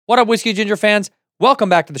What up, Whiskey Ginger fans? Welcome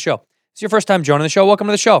back to the show. If it's your first time joining the show, welcome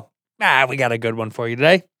to the show. We got a good one for you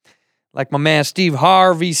today. Like my man Steve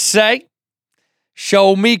Harvey say,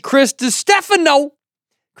 show me Chris DiStefano.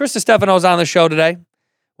 Chris DiStefano's on the show today.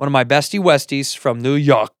 One of my bestie Westies from New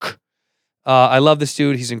York. I love this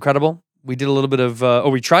dude. He's incredible. We did a little bit of,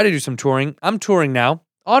 we tried to do some touring. I'm touring now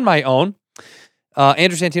on my own.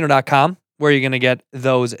 AndrewSantino.com, where you're going to get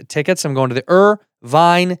those tickets. I'm going to the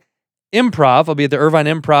Irvine Improv. I'll be at the Irvine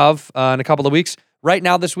Improv in a couple of weeks. Right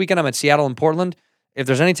now, this weekend, I'm at Seattle and Portland. If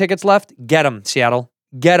there's any tickets left, get them, Seattle.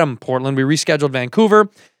 Get them, Portland. We rescheduled Vancouver.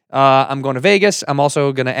 I'm going to Vegas. I'm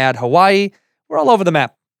also going to add Hawaii. We're all over the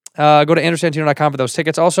map. Go to AndrewSantino.com for those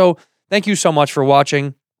tickets. Also, thank you so much for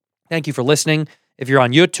watching. Thank you for listening. If you're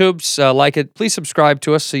on YouTube, like it. Please subscribe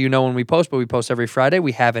to us so you know when we post, but we post every Friday.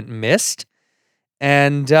 We haven't missed.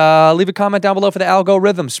 And leave a comment down below for the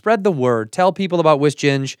algorithm. Spread the word. Tell people about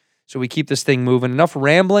Wisginge so we keep this thing moving. Enough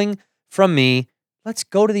rambling from me. Let's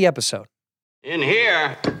go to the episode. In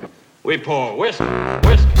here, we pour whisk,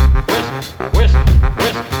 whisk, whisk, whisk,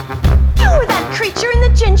 whisk. You were that creature in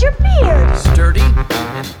the ginger beard. Sturdy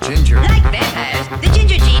and ginger. Like vampires, the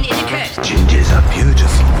ginger gene is a curse. Gingers are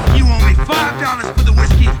beautiful. You owe me $5 for the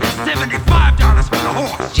whiskey and $75 for the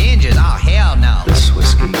horse. Gingers? Oh, hell no. This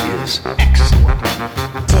whiskey is excellent.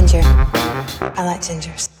 Ginger. I like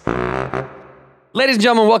gingers. Ladies and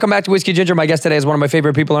gentlemen, welcome back to Whiskey Ginger. My guest today is one of my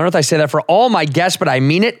favorite people on earth. I say that for all my guests, but I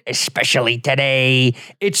mean it, especially today.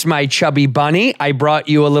 It's my chubby bunny. I brought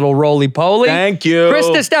you a little roly-poly. Thank you. Chris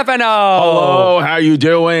DiStefano. Hello, how you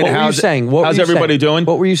doing? What were you saying? How's everybody doing?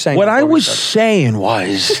 What were you saying? What I was saying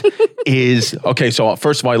was, okay, so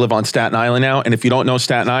first of all, I live on Staten Island now, and if you don't know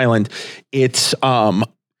Staten Island, it's all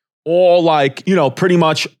like, pretty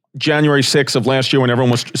much January 6th of last year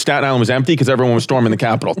when Staten Island was empty because everyone was storming the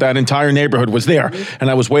Capitol. That entire neighborhood was there.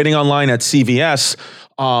 And I was waiting online at CVS.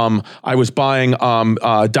 I was buying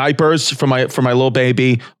diapers for my little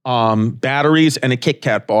baby, batteries, and a Kit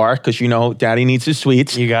Kat bar because, daddy needs his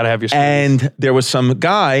sweets. You got to have your sweets. And there was some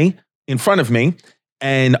guy in front of me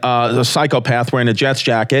and a psychopath wearing a Jets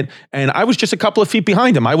jacket. And I was just a couple of feet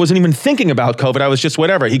behind him. I wasn't even thinking about COVID. I was just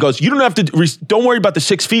whatever. He goes, you don't have to, don't worry about the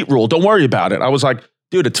 6 feet rule. Don't worry about it. I was like,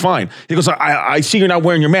 dude, it's fine. He goes, I see you're not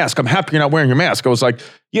wearing your mask. I'm happy you're not wearing your mask. I was like,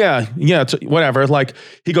 yeah, it's whatever. Like,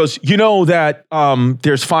 he goes, you know that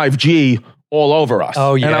there's 5G all over us.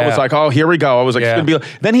 Oh, yeah. And I was like, oh, here we go. I was like, it's gonna be.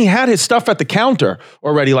 Then he had his stuff at the counter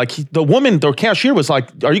already. Like, the cashier was like,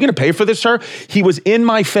 are you going to pay for this, sir? He was in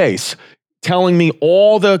my face telling me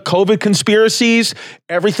all the COVID conspiracies,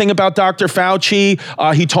 everything about Dr. Fauci.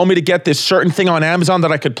 He told me to get this certain thing on Amazon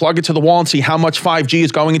that I could plug it to the wall and see how much 5G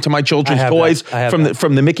is going into my children's toys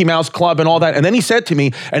from the Mickey Mouse Club and all that. And then he said to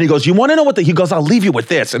me, and he goes, you want to know what he goes, I'll leave you with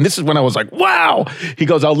this. And this is when I was like, wow. He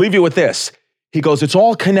goes, I'll leave you with this. He goes, it's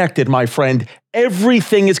all connected, my friend.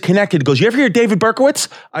 Everything is connected. He goes, you ever hear David Berkowitz?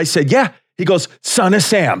 I said, yeah. He goes, Son of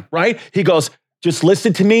Sam, right? He goes, just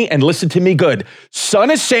listen to me and listen to me good. Son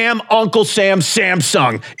of Sam, Uncle Sam,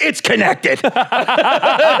 Samsung. It's connected.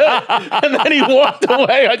 And then he walked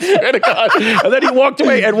away. I swear to God. And then he walked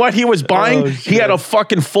away. And what he was buying, he had a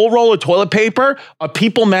fucking full roll of toilet paper, a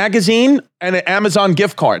People magazine, and an Amazon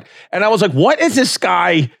gift card. And I was like, what is this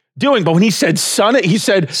guy doing? But when he said son of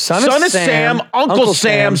Sam, Uncle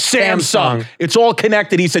Sam, Samsung. It's all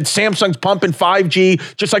connected. He said Samsung's pumping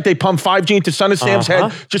 5G, just like they pump 5G into Son of Sam's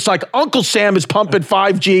head, just like Uncle Sam is pumping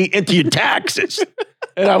 5G into your taxes.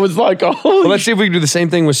 And I was like, oh. Well, let's see if we can do the same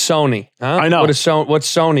thing with Sony. Huh? I know. What's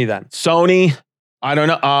Sony then? Sony, I don't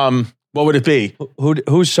know. What would it be?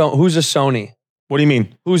 Who's a Sony? What do you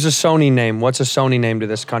mean? Who's a Sony name? What's a Sony name to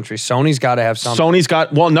this country? Sony's got to have something.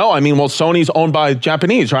 Sony's owned by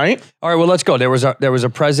Japanese, right? All right, well, let's go. There was a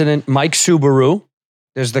president, Mike Subaru.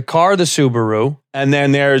 There's the car, the Subaru. And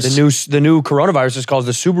then there's the new coronavirus is called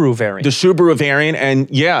the Subaru variant. The Subaru variant,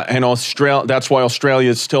 and Australia. That's why Australia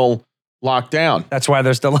is still locked down. That's why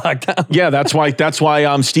they're still locked down. Yeah, that's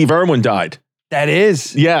why Steve Irwin died. That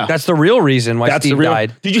is. Yeah. That's the real reason why Steve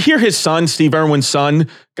died. Did you hear his son, Steve Irwin's son,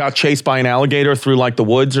 got chased by an alligator through like the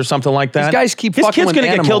woods or something like that? These guys keep fucking with animals. His kid's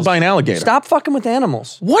going to get killed by an alligator. Stop fucking with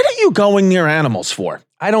animals. What are you going near animals for?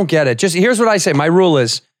 I don't get it. Just here's what I say. My rule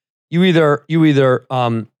is you either eat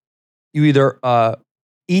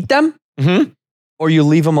them or you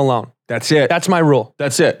leave them alone. That's it. That's my rule.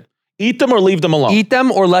 That's it. Eat them or leave them alone. Eat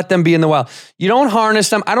them or let them be in the wild. You don't harness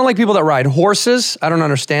them. I don't like people that ride horses. I don't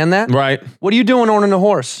understand that. Right. What are you doing owning a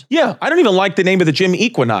horse? Yeah, I don't even like the name of the gym,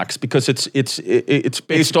 Equinox, because it's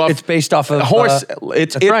based off. It's based off of horse.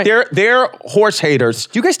 Right. They're horse haters.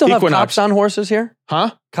 Do you guys still have cops on horses here?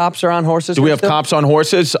 Huh? Cops are on horses. Do we have cops on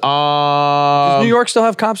horses? Does New York still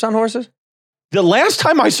have cops on horses? The last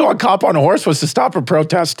time I saw a cop on a horse was to stop a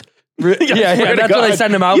protest. Yeah, that's what they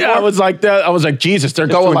send them out for? Yeah, I was like that. I was like, Jesus, they're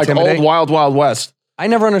going like intimidate? old Wild West. I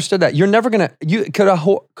never understood that. You're never gonna.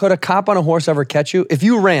 Could a cop on a horse ever catch you if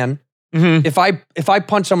you ran? If I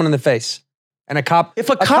punch someone in the face and a cop, If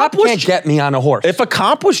a cop was can't get me on a horse. If a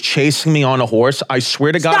cop was chasing me on a horse, I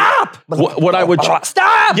swear to God, Stop! What I would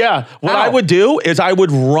Stop! Yeah, what Ow. I would do is I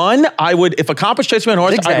would run. If a cop was chasing me on a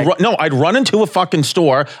horse, Zigzag. I'd run into a fucking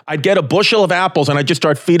store. I'd get a bushel of apples and I'd just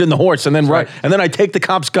start feeding the horse and then run. right. And then I'd take the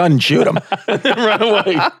cop's gun and shoot him and then run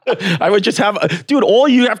away. I would just dude. All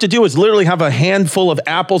you have to do is literally have a handful of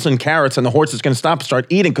apples and carrots, and the horse is going to stop and start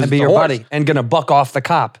eating because and be your buddy and gonna buck off the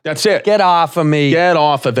cop. That's it. Get off of me. Get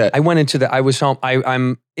off of it. I went into I was home.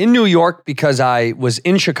 I'm in New York because I was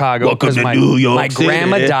in Chicago Welcome because to my New York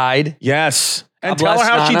grandma City. died. Yes. And God tell her bless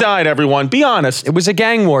how she Nana. died, everyone. Be honest. It was a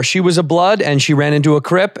gang war. She was a blood, and she ran into a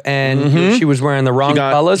crip, and she was wearing the wrong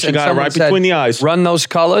colors. She and got it someone right said, between the eyes. Run those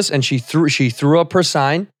colors, and she threw up her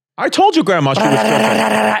sign. I told you, Grandma, she was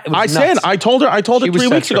tripping. It was nuts. I told her She was 3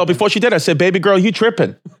 so weeks ago tripping. before she did. I said, baby girl, you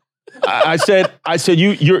tripping. I said,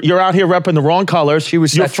 you're out here repping the wrong colors. She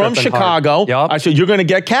was You're set from tripping Chicago. hard. Yup. I said, you're going to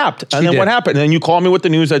get capped. And She then did. what happened? And then you called me with the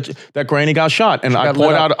news that Granny got shot. And I got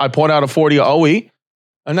lit poured out a 40 of OE.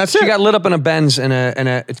 And that's She it. got lit up in a Benz in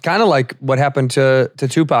a. It's kind of like what happened to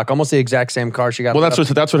Tupac. Almost the exact same car she got. Well, lit up.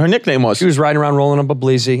 that's what her nickname was. She was riding around rolling up a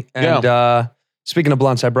Bleezy. And speaking of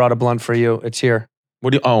blunts, I brought a blunt for you. It's here.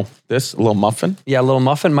 What do you? This a little muffin. Yeah, little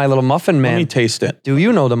muffin. My little muffin man. Let me taste it. Do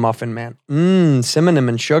you know the muffin man? Cinnamon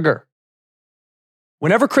and sugar.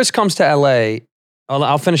 Whenever Chris comes to LA,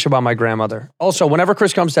 I'll finish about my grandmother. Also, whenever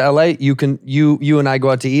Chris comes to LA, you and I go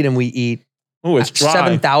out to eat, and we eat Oh, it's dry.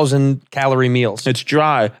 7,000 calorie meals. It's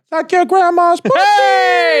dry. Like your grandma's pussy.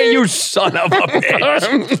 Hey, you son of a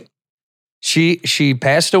bitch. She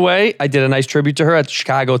passed away. I did a nice tribute to her at the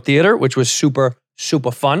Chicago Theater, which was super,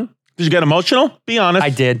 super fun. Did you get emotional? Be honest. I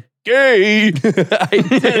did. Gay.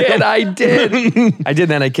 I did.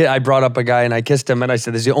 Then I brought up a guy and I kissed him and I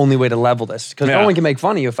said, "This is the only way to level this because no one can make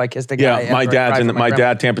fun of you if I kissed a guy." Yeah, my dad,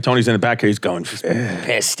 Tampatoni's in the back here. He's going,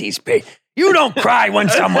 pissed. He's pissed. You don't cry when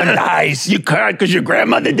someone dies. You cried because your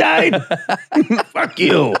grandmother died? Fuck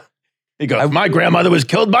you. He goes, my grandmother was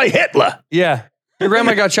killed by Hitler. Yeah, your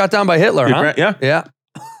grandma got shot down by Hitler, huh? Yeah.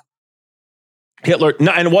 Hitler,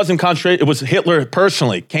 no, and it wasn't concentrated. It was Hitler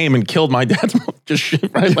personally came and killed my dad. Just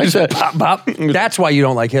right like that. Pop, pop. That's why you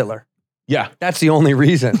don't like Hitler. Yeah. That's the only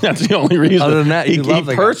reason. That's the only reason. Other than that, you love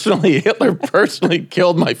the guy. Hitler personally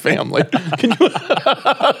killed my family.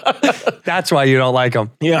 That's why you don't like him.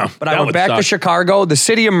 Yeah. But I went back to Chicago, the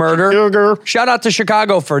city of murder. Sugar. Shout out to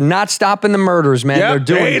Chicago for not stopping the murders, man. Yep, They're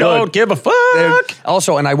doing they good. don't give a fuck.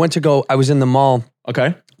 Also, and I was in the mall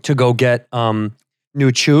Okay. to go get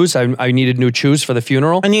new shoes. I needed new shoes for the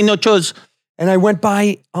funeral. I need no choice. And I went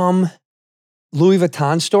by Louis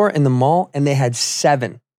Vuitton store in the mall, and they had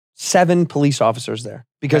seven police officers there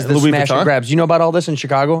because the Louis smash Vuitton? and grabs. You know about all this in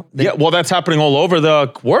Chicago? Yeah, well, that's happening all over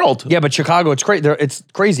the world. Yeah, but Chicago, it's crazy. It's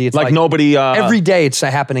crazy. It's Like nobody. every day. It's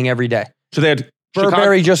happening every day. So they had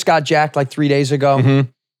Burberry just got jacked like 3 days ago.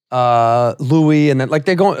 Mm-hmm. Louis, and then like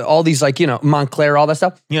they're going all these Montclair, all that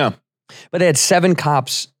stuff. Yeah. But they had 7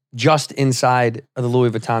 cops just inside of the Louis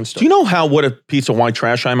Vuitton store. Do you know what a piece of white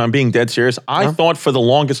trash I am? I'm being dead serious. I thought for the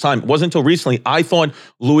longest time, it wasn't until recently, I thought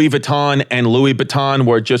Louis Vuitton and Louis Vuitton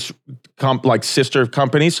were just like sister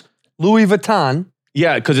companies. Louis Vuitton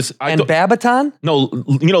Yeah, because it's... Babaton? No,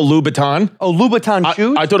 you know Louis Vuitton? Oh, Louboutin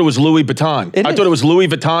shoes? I thought it was Louis Vuitton. It I is. thought it was Louis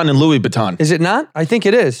Vuitton and Louis Vuitton. Is it not? I think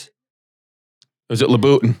it is. Was it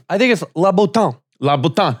Louboutin? I think it's Louboutin. La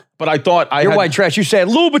Boutin. But I thought You're white trash. You said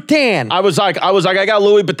Louboutin. I was like, I got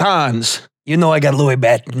Louis Vuittons. You know I got Louis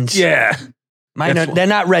Vuittons. Yeah. Mine are, they're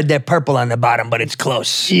not red, they're purple on the bottom, but it's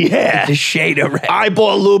close. Yeah. It's a shade of red. I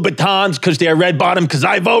bought Louis Vuittons because they're red bottom because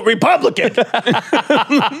I vote Republican.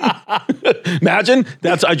 Imagine,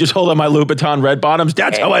 I just hold on my Louis Vuitton red bottoms.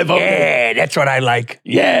 That's how I vote. Yeah, that's what I like.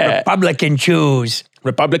 Yeah. Republican shoes.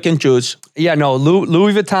 Republican Jews. Yeah, no,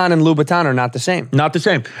 Louis Vuitton and Louboutin are not the same. Not the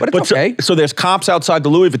same. But it's okay. So there's cops outside the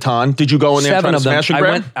Louis Vuitton. Did you go in there and try 7 to of them. smash and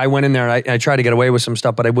grab? I went in there and I tried to get away with some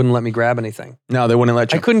stuff, but they wouldn't let me grab anything. No, they wouldn't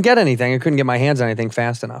let you. I couldn't get anything. I couldn't get my hands on anything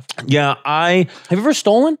fast enough. Yeah, Have you ever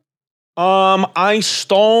stolen? I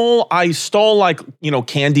stole like,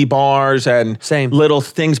 candy bars and Same. little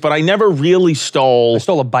things, but I never really stole. I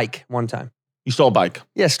stole a bike one time. You stole a bike.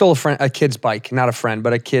 Yeah, stole a kid's bike, not a friend,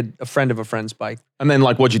 but a friend of a friend's bike. And then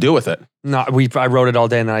like, what'd you do with it? No, I rode it all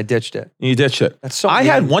day and then I ditched it. You ditched it. That's so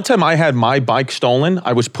one time I had my bike stolen.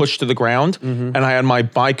 I was pushed to the ground and I had my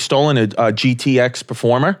bike stolen, a GTX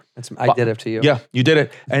Performer. I did it to you. Yeah, you did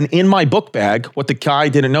it. And in my book bag, what the guy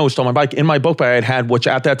didn't know stole my bike. In my book bag, I had, which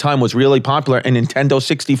at that time was really popular, a Nintendo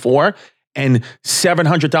 64 and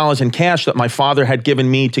 $700 in cash that my father had given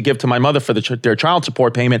me to give to my mother for their child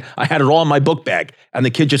support payment. I had it all in my book bag, and the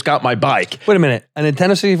kid just got my bike. Wait a minute, a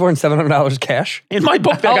Nintendo 64 and $700 cash? In my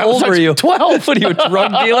book bag. How old were you? 12. What are you, a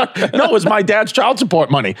drug dealer? No, it was my dad's child support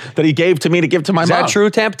money that he gave to me to give to my mom. Is that true,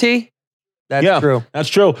 Tamp T? That's true. That's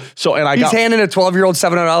true. So, and He's handing a 12-year-old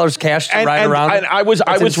 $700 cash to ride around. And I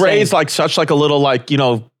was raised like such like a little like,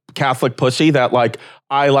 Catholic pussy that like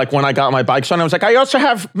when I got my bike son, I was like, I also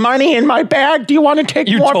have money in my bag. Do you want to take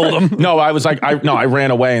more? You told him? No, I was like, I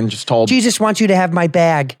ran away and just told. Jesus wants you to have my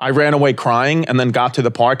bag. I ran away crying and then got to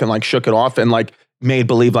the park and like shook it off and like made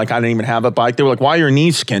believe like I didn't even have a bike. They were like, why are your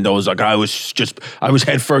knees skinned? I was like, I was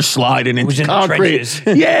head first sliding into concrete.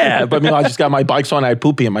 Yeah. But I just got my bikes on. I had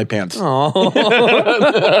poopy in my pants. Oh.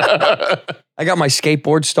 I got my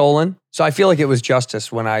skateboard stolen. So I feel like it was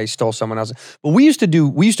justice when I stole someone else's. But we used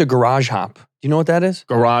to garage hop. Do you know what that is?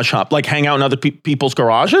 Garage hop. Like hang out in other people's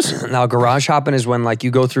garages? Now, garage hopping is when like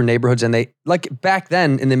you go through neighborhoods and they, like back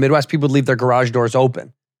then in the Midwest, people would leave their garage doors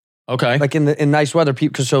open. Okay. Like in nice weather,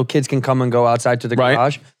 so kids can come and go outside to the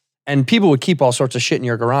garage. And people would keep all sorts of shit in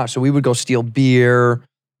your garage. So we would go steal beer,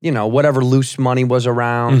 whatever loose money was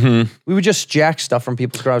around. Mm-hmm. We would just jack stuff from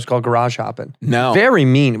people's garage. Called garage hopping. No. Very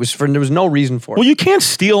mean. There was no reason for it. Well, you can't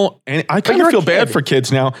steal. And I kind of feel bad for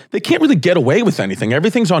kids now. They can't really get away with anything.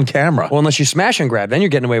 Everything's on camera. Well, unless you smash and grab, then you're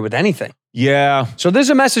getting away with anything. Yeah. So there's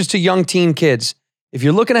a message to young teen kids. If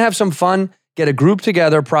you're looking to have some fun, get a group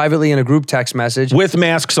together privately in a group text message. With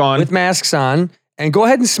masks on. And go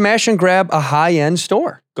ahead and smash and grab a high-end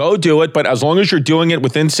store. Go do it, but as long as you're doing it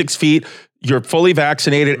within 6 feet, you're fully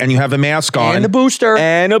vaccinated and you have a mask on. And a booster.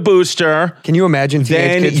 Can you imagine?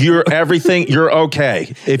 Then you're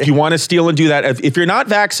okay. If you want to steal and do that, if you're not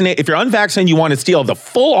vaccinated, if you're unvaccinated, you want to steal, the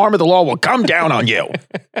full arm of the law will come down on you.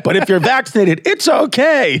 But if you're vaccinated, it's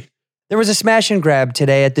okay. There was a smash and grab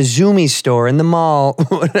today at the Zoomies store in the mall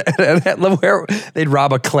where they'd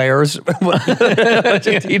rob a Claire's.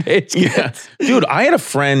 Teenage kids. Yeah. Dude, I had a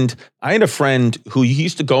friend who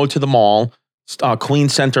used to go to the mall, Queen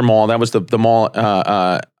Center Mall. That was the mall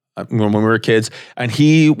when we were kids. And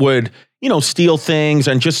he would, steal things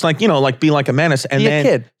and just like, be like a menace.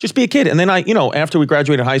 And just be a kid. And then after we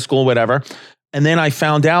graduated high school, whatever. And then I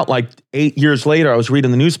found out like 8 years later, I was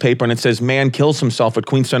reading the newspaper and it says, man kills himself at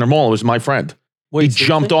Queen Center Mall. It was my friend. Wait, he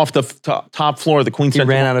jumped off the top floor of the Queen Center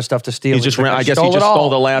Mall. He ran out of stuff to steal. He just ran, I guess he just stole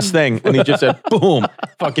the last thing. And he just said, boom,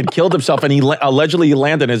 fucking killed himself. And he allegedly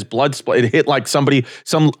landed and his blood split. It hit like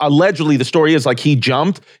allegedly the story is like he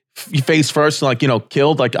jumped face first and like,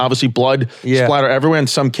 killed, like obviously blood splatter everywhere. And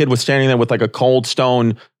some kid was standing there with like a Cold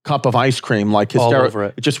Stone cup of ice cream, like hysterical. All over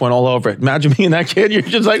it. It just went all over it. Imagine being that kid. You're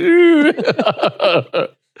just like,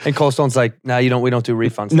 And Cold Stone's like, no, we don't do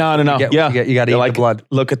refunds. No. You got to eat the blood.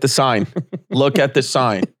 Look at the sign. Look at the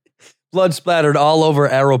sign. Blood splattered all over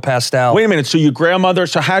Aeropastel. Wait a minute. So your grandmother,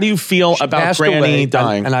 so how do you feel about Granny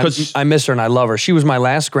dying? And I miss her and I love her. She was my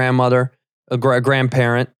last grandmother, a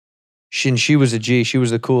grandparent. She was a G. She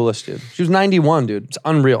was the coolest, dude. She was 91, dude. It's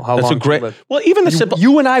unreal how long she lived. Well, even the simple...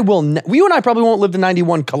 You and I probably won't live to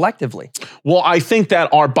 91 collectively. Well, I think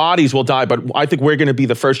that our bodies will die, but I think we're going to be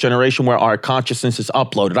the first generation where our consciousness is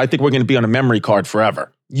uploaded. I think we're going to be on a memory card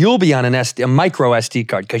forever. You'll be on a micro SD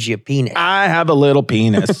card because you're a penis. I have a little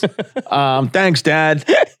penis. Thanks, Dad.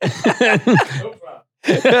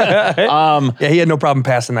 Yeah, he had no problem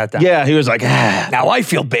passing that down. Yeah, he was like, now I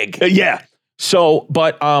feel big. Yeah. So,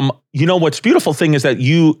 but what's beautiful thing is that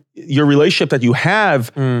your relationship that you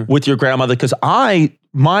have with your grandmother, because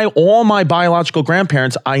all my biological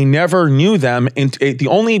grandparents, I never knew them. And the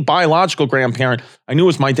only biological grandparent I knew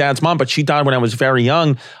was my dad's mom, but she died when I was very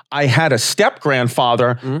young. I had a step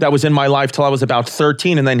grandfather that was in my life till I was about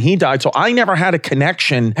 13, and then he died. So I never had a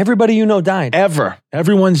connection. Everybody you know died. Ever.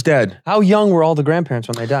 Everyone's dead. How young were all the grandparents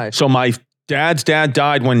when they died? So my dad's dad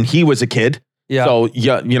died when he was a kid. Yeah. So,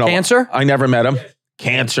 Cancer? I never met him.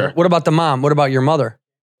 Cancer. What about the mom? What about your mother?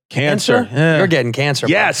 Cancer? Yeah. You're getting cancer.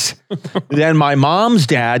 Yes. Then my mom's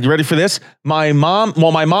dad, you ready for this? My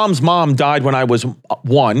mom's mom died when I was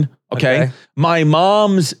 1. Okay. My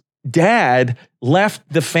mom's dad left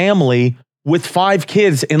the family with 5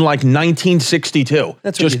 kids in like 1962.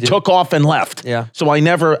 That's what just took off and left. Yeah. So I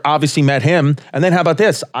never obviously met him. And then how about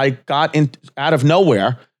this? I got in out of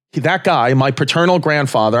nowhere. That guy, my paternal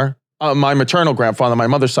grandfather, my maternal grandfather, my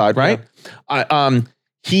mother's side, right?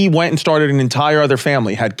 He went and started an entire other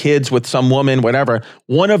family, had kids with some woman, whatever.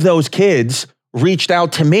 One of those kids reached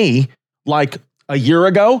out to me like a year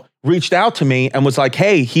ago, reached out to me and was like,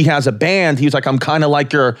 hey, he has a band. He was like, I'm kind of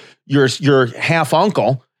like your half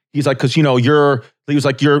uncle. He's like, cause he was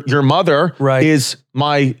like, your mother is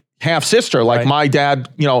my half sister. Like my dad,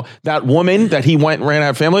 that woman that he went and ran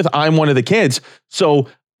out of family with, I'm one of the kids. So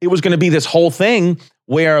it was going to be this whole thing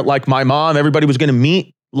where like my mom, everybody was going to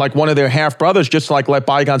meet like one of their half brothers, just to like let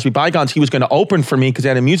bygones be bygones. He was going to open for me because he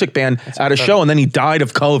had a music band at a show, and then he died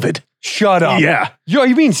of COVID. Shut up. Yeah. Yo,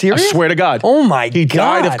 you being serious? I swear to God. Oh my God. He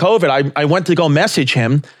died of COVID. I went to go message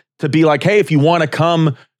him to be like, hey, if you want to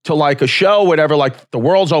come to like a show, whatever, like the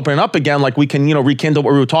world's opening up again, like we can, rekindle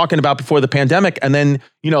what we were talking about before the pandemic. And then,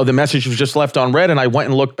 the message was just left unread. And I went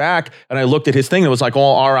and looked back and I looked at his thing. It was like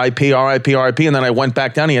all RIP, RIP, RIP. And then I went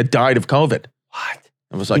back down. He had died of COVID. What?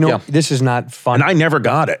 I was like, yeah. This is not fun. And I never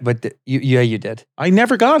got it. But you did. I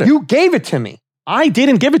never got it. You gave it to me. I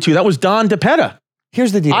didn't give it to you. That was Don DePetta.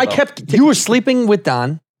 Here's the deal. You were sleeping with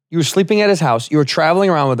Don. You were sleeping at his house. You were traveling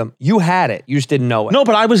around with him. You had it. You just didn't know it. No,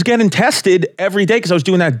 but I was getting tested every day because I was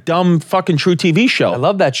doing that dumb fucking True TV show. I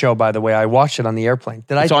love that show, by the way. I watched it on the airplane.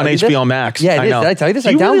 It's on HBO Max. Yeah, it is. Did I tell you this?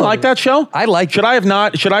 Do you really like that show? I like it.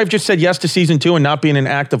 Should I have just said yes to season 2 and not be in an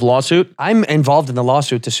active lawsuit? I'm involved in the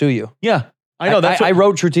lawsuit to sue you. Yeah. I know. I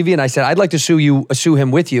wrote True TV and I said, I'd like to sue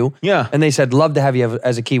him with you. Yeah. And they said, love to have you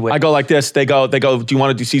as a key witness. I go like this. They go, do you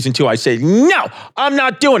want to do season 2? I said, no, I'm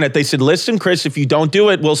not doing it. They said, listen, Chris, if you don't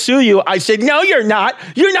do it, we'll sue you. I said, no, you're not.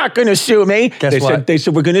 You're not going to sue me. They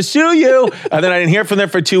said, we're going to sue you. And then I didn't hear from them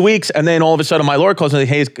for 2 weeks. And then all of a sudden my lawyer calls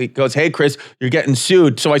and goes, hey, Chris, you're getting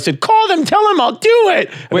sued. So I said, call them, tell them I'll do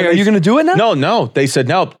it. Wait, are you going to do it now? No. They said,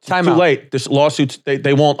 no, it's too late. This lawsuit's,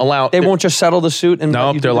 they won't allow. They won't just settle the suit and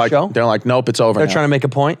no, they're like, nope, it's over. They're trying to make a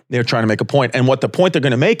point. They're trying to make a point. And what the point they're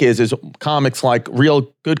going to make is comics, like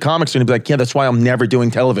real good comics, are going to be like, yeah, that's why I'm never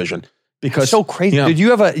doing television. Because it's so crazy. Dude,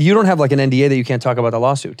 you don't have like an NDA that you can't talk about the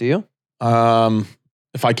lawsuit, do you?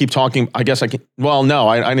 If I keep talking, I guess I can. Well, no,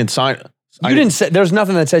 I didn't sign. You didn't say, there's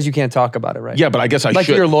nothing that says you can't talk about it, right? Yeah, but I guess I should. Like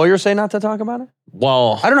your lawyer say not to talk about it?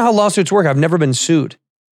 Well, I don't know how lawsuits work. I've never been sued.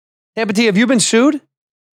 Tampa T, have you been sued?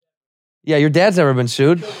 Yeah, your dad's never been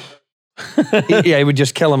sued. Yeah, he would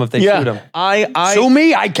just kill him if they sued him. Sue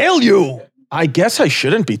me, I kill you. I guess I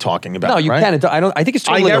shouldn't be talking about it. No, you can't. I think it's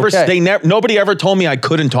totally okay. Nobody ever told me I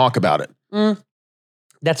couldn't talk about it.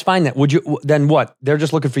 That's fine. Then what? They're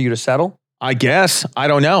just looking for you to settle? I guess. I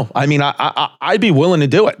don't know. I mean, I'd be willing to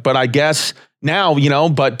do it, but I guess now,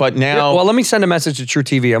 but now. Well, let me send a message to True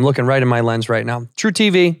TV. I'm looking right in my lens right now. True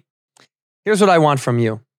TV, here's what I want from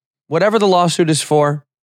you. Whatever the lawsuit is for,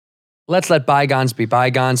 let's let bygones be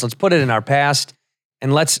bygones. Let's put it in our past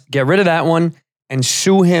and let's get rid of that one and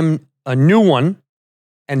sue him a new one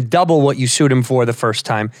and double what you sued him for the first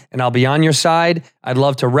time. And I'll be on your side. I'd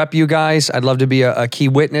love to rep you guys. I'd love to be a key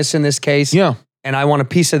witness in this case. Yeah. And I want a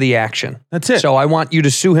piece of the action. That's it. So I want you to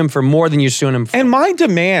sue him for more than you're suing him for. And my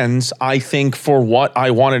demands, I think, for what I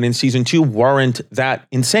wanted in season 2 weren't that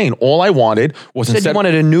insane. All I wanted was you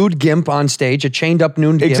wanted a nude gimp on stage, a chained up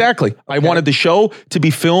nude gimp. Exactly. Okay. I wanted the show to be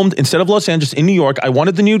filmed instead of Los Angeles in New York. I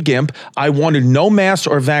wanted the nude gimp. I wanted no mask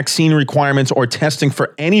or vaccine requirements or testing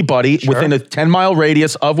for anybody within a 10-mile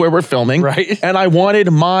radius of where we're filming. Right. And I wanted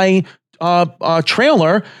my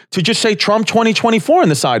trailer to just say Trump 2024 on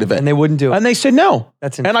the side of it. And they wouldn't do it. And they said no.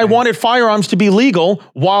 That's insane. And I wanted firearms to be legal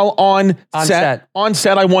while on set. On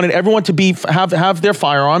set, I wanted everyone to have their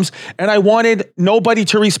firearms. And I wanted nobody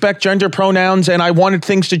to respect gender pronouns. And I wanted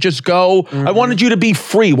things to just go. Mm-hmm. I wanted you to be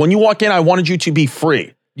free. When you walk in, I wanted you to be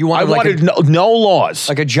free. I wanted no laws.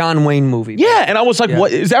 Like a John Wayne movie. Yeah. And I was like,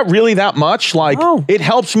 what, is that really that much? Like, it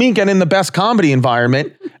helps me get in the best comedy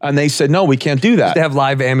environment. And they said, no, we can't do that. They have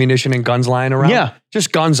live ammunition and guns lying around. Yeah.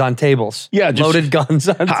 Just guns on tables. Yeah. Loaded guns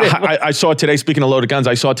on tables. I saw today, speaking of loaded guns,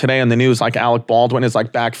 I saw today on the news, like Alec Baldwin is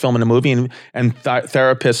like back filming a movie and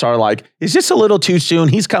therapists are like, is this a little too soon?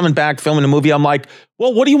 He's coming back filming a movie. I'm like,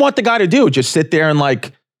 well, what do you want the guy to do? Just sit there and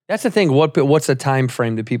like. That's the thing. What's the time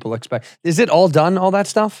frame do people expect? Is it all done, all that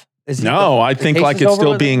stuff? I think like it's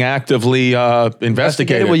still being actively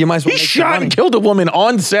investigated. Well, you might as well he shot and killed a woman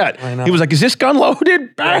on set. I know. He was like, is this gun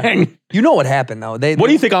loaded? Bang. You know what happened, though. What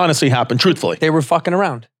do you think honestly happened, truthfully? They were fucking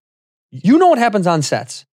around. You know what happens on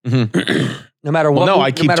sets. Mm-hmm. No matter what. Well, no,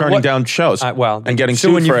 I keep turning down shows and getting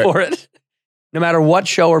sued for it. No matter what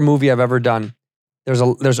show or movie I've ever done,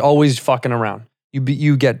 there's always fucking around.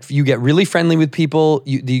 You get really friendly with people.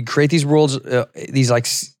 You create these rules, these like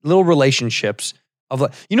little relationships. Of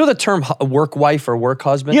like, you know the term work wife or work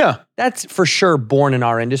husband? Yeah. That's for sure born in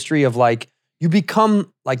our industry of like, you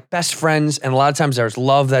become like best friends. And a lot of times there's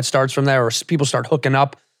love that starts from there, or people start hooking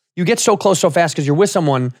up. You get so close so fast because you're with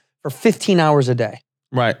someone for 15 hours a day.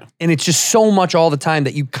 Right. And it's just so much all the time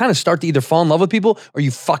that you kind of start to either fall in love with people or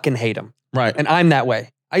you fucking hate them. Right. And I'm that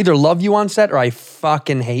way. I either love you on set or I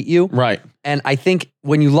fucking hate you. Right. And I think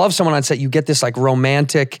when you love someone on set, you get this like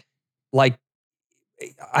romantic, like,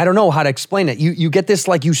 I don't know how to explain it. You get this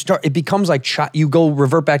like it becomes like you go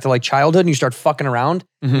revert back to like childhood and you start fucking around,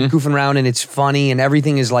 goofing around, and it's funny and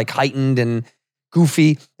everything is like heightened and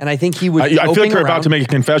goofy. And I think he was. I feel like you're about to make a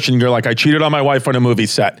confession. You're like, I cheated on my wife on a movie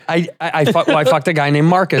set. I fucked a guy named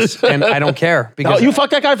Marcus, and I don't care because you fuck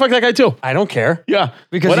that guy. Fuck that guy too. I don't care. Yeah,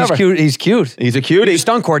 because whatever. he's cute. He's cute. He's a cutie. He's a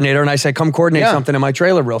stunt coordinator, and I said, "Come coordinate something in my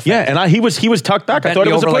trailer, real fast." Yeah, and he was tucked back. I thought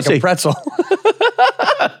it was a like pussy. a pretzel.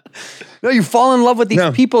 No, you fall in love with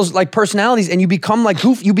these people's like personalities, and you become like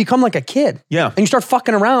you become like a kid. Yeah, and you start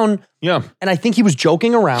fucking around. Yeah, and I think he was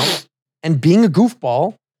joking around and being a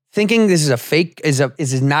goofball, thinking this is a fake,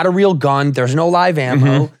 is not a real gun. There's no live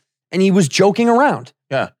ammo, and he was joking around.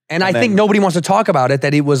 Yeah, and I think nobody wants to talk about it.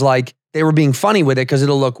 That it was like they were being funny with it because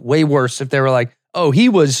it'll look way worse if they were like, oh, he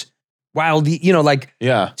was wild, like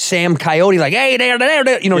Sam Coyote, like hey, there,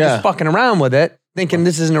 just fucking around with it. Thinking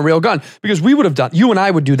this isn't a real gun. Because we would have you and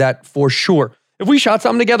I would do that for sure. If we shot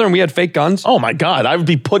something together and we had fake guns. Oh my God, I would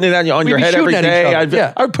be putting it on your head every day. I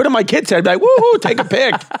would put it in my kid's head, be like, woo, take a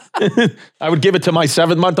pic. I would give it to my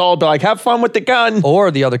 7-month-old, be like, have fun with the gun.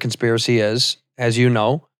 Or the other conspiracy is, as you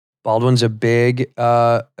know, Baldwin's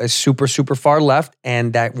a super, super far left,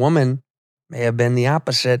 and that woman may have been the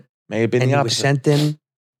opposite. He was sent in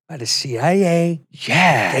by the CIA.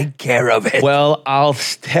 Yeah. Take care of it. Well, I'll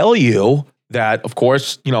tell you that, of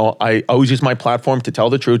course, I always use my platform to tell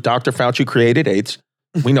the truth. Dr. Fauci created AIDS.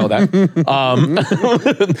 We know that.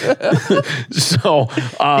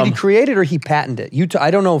 Did he create it or he patented it?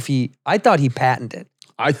 I don't know if I thought he patented it.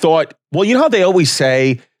 I thought, well, you know how they always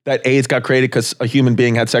say that AIDS got created because a human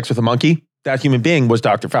being had sex with a monkey? That human being was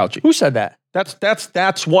Dr. Fauci. Who said that?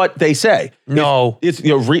 That's what they say. No. It's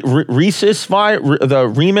rhesus something.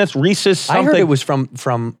 I heard it was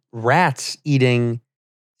from rats eating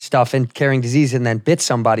stuff and carrying disease and then bit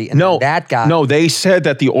somebody. And that guy. No, they said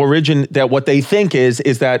that that what they think is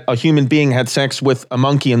that a human being had sex with a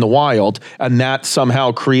monkey in the wild and that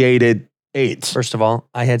somehow created AIDS. First of all,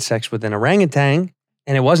 I had sex with an orangutan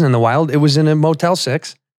and it wasn't in the wild. It was in a Motel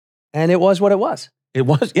 6 and it was what it was. It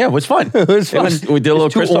was, it was fun. It was fun. We did a little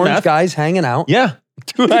crystal orange meth. guys hanging out. Yeah.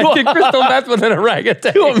 I did crystal meth with an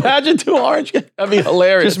orangutan. Can you imagine 2 orange? That'd be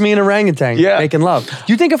hilarious. Just me and orangutan making love.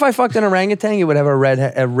 Do you think if I fucked an orangutan, it would have a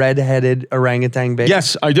red-headed orangutan baby?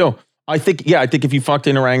 Yes, I do. I think if you fucked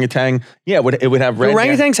an orangutan, it would have red hair.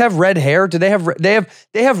 Orangutans have red hair? Do they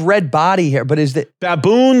have red body hair? But is that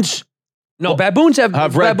baboons? No, baboons have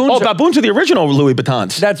red. Baboons are the original Louis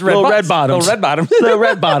Vuittons. That's red bottoms. Little red bottoms. Little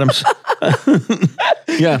red bottoms.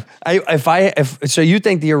 Yeah. So you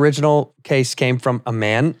think the original case came from a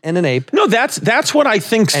man and an ape? No, that's what I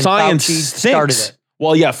think and science Fauci thinks. Started it.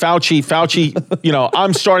 Well, yeah, Fauci.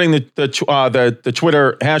 I'm starting the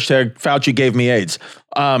Twitter hashtag Fauci gave me AIDS.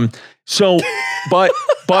 So with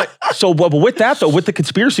that though, with the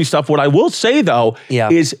conspiracy stuff, what I will say though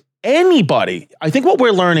is anybody, I think what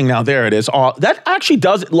we're learning now, there it is. That actually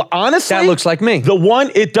does, honestly. That looks like me.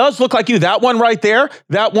 It does look like you. That one right there,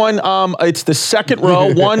 that one, it's the second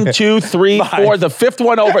row, 1, 2, 3, 4, the 5th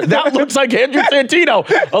one over. That looks like Andrew Santino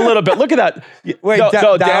a little bit. Look at that. Wait,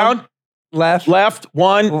 go down. Left,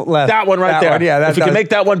 1, left. That one right there. One, yeah, if you can make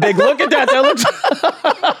that one big, look at that. That looks.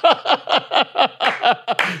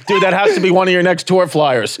 Dude, that has to be one of your next tour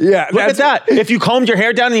flyers. Yeah, look at that. If you combed your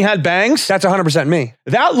hair down and you had bangs, that's 100% me.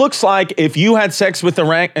 That looks like if you had sex with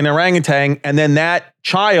an orangutan and then that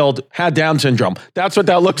child had Down syndrome. That's what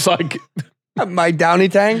that looks like. My Downy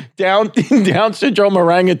Tang? Down syndrome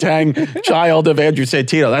orangutan child of Andrew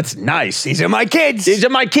Santino. That's nice. These are my kids. These are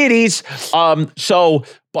my kitties. So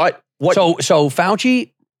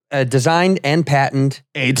Fauci designed and patented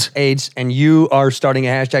AIDS, and you are starting a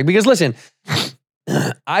hashtag. Because listen,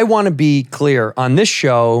 I want to be clear on this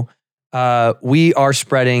show. We are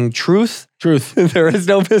spreading truth. There is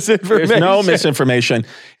no misinformation. There's no misinformation.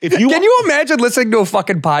 Can you imagine listening to a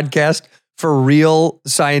fucking podcast for real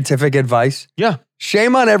scientific advice? Yeah.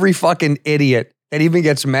 Shame on every fucking idiot that even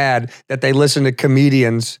gets mad that they listen to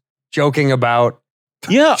comedians joking about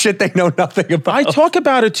shit they know nothing about. I talk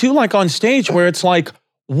about it too, like on stage, where it's like,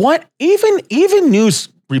 what? Even news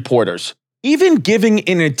reporters, even giving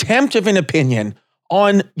an attempt of an opinion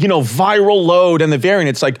on, viral load and the variant.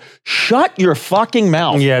 It's like, shut your fucking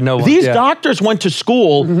mouth. Yeah, no. These doctors went to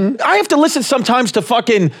school. I have to listen sometimes to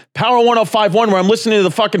fucking Power 1051 where I'm listening to the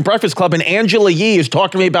fucking Breakfast Club and Angela Yee is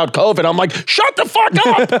talking to me about COVID. I'm like, shut the fuck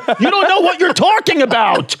up. You don't know what you're talking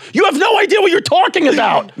about. You have no idea what you're talking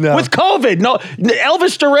about with COVID. No,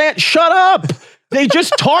 Elvis Duran, shut up. They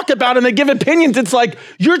just talk about it and they give opinions. It's like,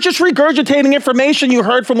 you're just regurgitating information you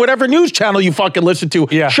heard from whatever news channel you fucking listen to.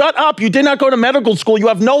 Yeah. Shut up. You did not go to medical school. You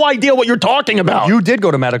have no idea what you're talking about. You did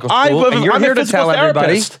go to medical school, and you're I'm here a to physical tell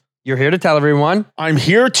everybody. therapist. You're here to tell everyone. I'm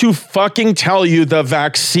here to fucking tell you the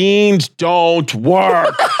vaccines don't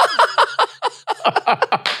work.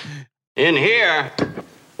 In here,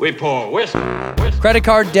 we pour whiskey. Credit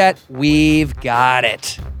card debt, we've got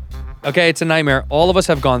it. Okay, it's a nightmare. All of us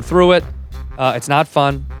have gone through it. It's not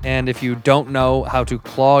fun. And if you don't know how to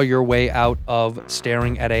claw your way out of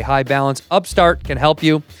staring at a high balance, Upstart can help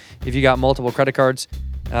you. If you got multiple credit cards,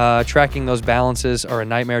 tracking those balances are a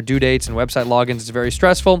nightmare. Due dates and website logins is very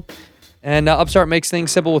stressful. And Upstart makes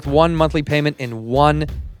things simple with one monthly payment in one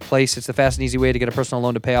place. It's the fast and easy way to get a personal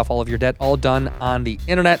loan to pay off all of your debt, all done on the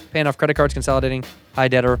internet. Paying off credit cards, consolidating high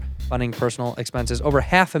debtor, funding personal expenses. Over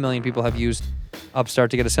 500,000 people have used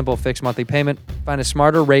Upstart to get a simple fixed monthly payment. Find a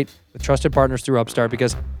smarter rate with trusted partners through Upstart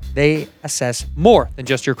because they assess more than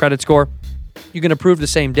just your credit score. You can approve the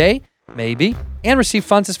same day, maybe, and receive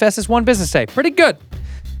funds as fast as one business day. Pretty good.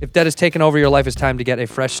 If debt has taken over your life, it's time to get a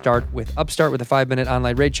fresh start with Upstart. With a 5-minute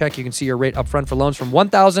online rate check, you can see your rate up front for loans from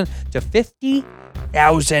 $1,000 to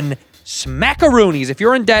 $50,000 smackaroonies. If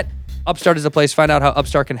you're in debt, Upstart is the place. Find out how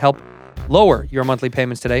Upstart can help lower your monthly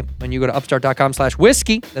payments today when you go to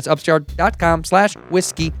upstart.com/whiskey. That's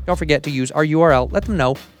upstart.com/whiskey. Don't forget to use our URL. Let them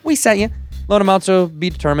know we sent you. Loan amounts will be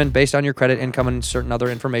determined based on your credit, income, and certain other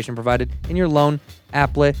information provided in your loan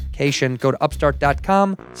application. Go to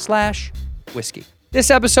upstart.com/whiskey. This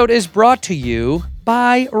episode is brought to you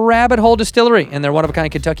by Rabbit Hole Distillery and their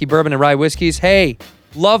one-of-a-kind Kentucky bourbon and rye whiskeys. Hey,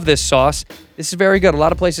 love this sauce. This is very good. A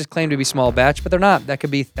lot of places claim to be small batch, but they're not. That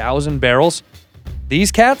could be 1,000 barrels.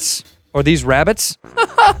 These cats, or these rabbits,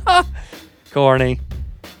 corny.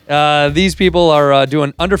 These people are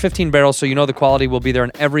doing under 15 barrels, so you know the quality will be there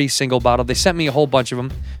in every single bottle. They sent me a whole bunch of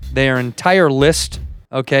them. Their entire list,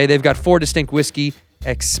 okay? They've got 4 distinct whiskey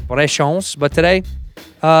expressions, but today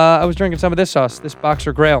I was drinking some of this sauce, this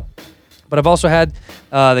Boxer Grail. But I've also had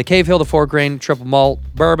the Cave Hill, the 4-grain triple malt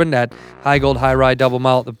bourbon, that High Gold, High Rye double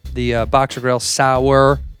malt, the Boxer Grail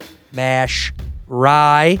sour mash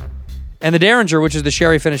rye, and the Derringer, which is the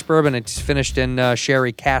sherry finished bourbon. It's finished in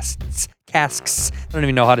sherry casks. I don't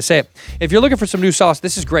even know how to say it. If you're looking for some new sauce,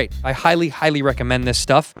 this is great. I highly, highly recommend this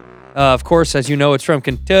stuff. Of course, as you know, it's from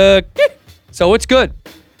Kentucky, so it's good.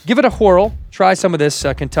 Give it a whirl. Try some of this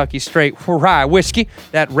Kentucky straight rye whiskey,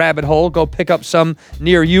 that Rabbit Hole. Go pick up some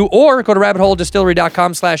near you, or go to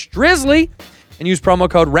rabbitholedistillery.com/drizzly and use promo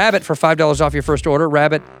code RABBIT for $5 off your first order.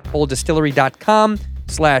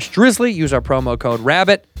 rabbitholedistillery.com/drizzly. Use our promo code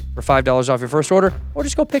RABBIT for $5 off your first order, or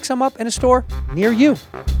just go pick some up in a store near you.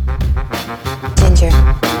 Ginger.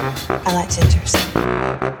 I like gingers.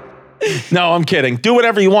 No, I'm kidding. Do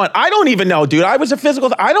whatever you want. I don't even know, dude. I was a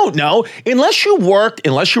physical. I don't know. Unless you worked,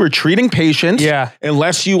 unless you were treating patients,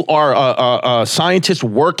 unless you are a scientist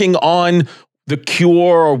working on the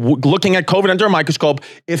cure or looking at COVID under a microscope,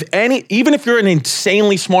 even if you're an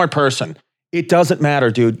insanely smart person, it doesn't matter,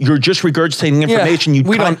 dude. You're just regurgitating information.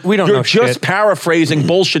 We don't You're know just shit. paraphrasing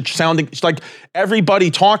bullshit sounding. It's like everybody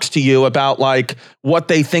talks to you about like what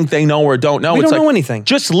they think they know or don't know. We It's don't like, know anything.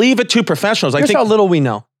 Just leave it to professionals. Here's how little we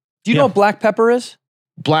know. Do you know what black pepper is?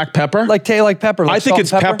 Black pepper? Like pepper. Like I think salt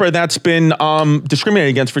it's and pepper that's been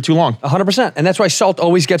discriminated against for too long. 100%. And that's why salt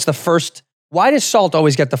always gets the first. Why does salt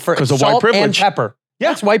always get the first? 'Cause of salt white privilege. and pepper. Yeah.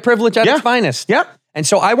 That's white privilege at Yeah. its finest. Yeah. And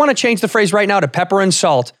so I want to change the phrase right now to pepper and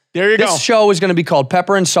salt. There you go. This show is going to be called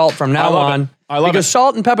Pepper and Salt from now love on. it. I love because it.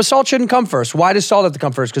 salt and pepper, salt shouldn't come first. Why does salt have to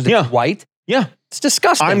come first? Because it's white? Yeah. It's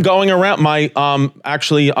disgusting. I'm going around. My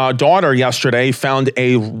daughter yesterday found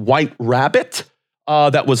a white rabbit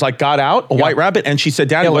that was like got out, a white rabbit. And she said,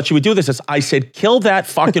 Daddy, what should we do this? I said, kill that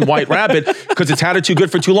fucking white rabbit because it's had it too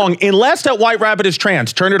good for too long. Unless that white rabbit is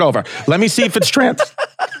trans. Turn it over. Let me see if it's trans.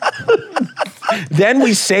 Then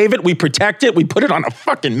we save it. We protect it. We put it on a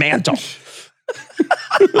fucking mantle.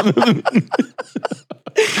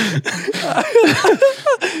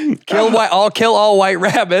 Kill all white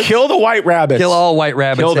rabbits. Kill the white rabbits. Kill all white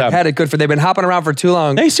rabbits. Kill them. They've had it good for. They've been hopping around for too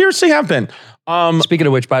long. They seriously have been. Speaking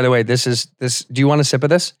of which, by the way, this. Do you want a sip of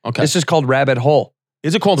this? Okay. This is called Rabbit Hole.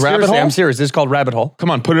 Is it called Rabbit Seriously, Hole? I'm serious. This is called Rabbit Hole. Come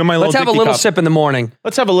on, put it in my little Let's have a dicky little cup. sip in the morning.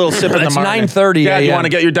 Let's have a little sip in the It's morning. 9:30 Dad, you a.m. want to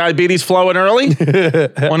get your diabetes flowing early? Want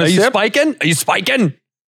Are to you sip? spiking? Are you spiking?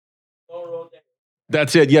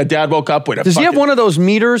 That's it. Yeah, Dad woke up with it. Does he have one of those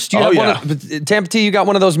meters? Do you Oh, have one of, Tampa T, you got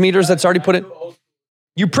one of those meters that's already put in?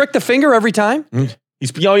 You prick the finger every time?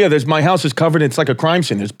 There's my house is covered. It's like a crime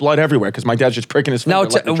scene. There's blood everywhere because my dad's just pricking his finger. Now,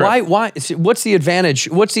 letting it drip. why? What's the advantage?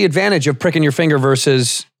 What's the advantage of pricking your finger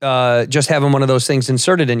versus just having one of those things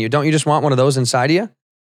inserted in you? Don't you just want one of those inside of you?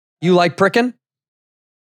 You like pricking?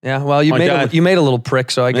 Yeah. Well, you My dad- made a little prick,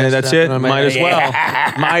 so I guess Yeah, that's it. Might as well.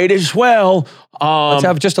 Might as well. Let's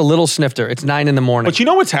have just a little snifter. It's 9 a.m. But you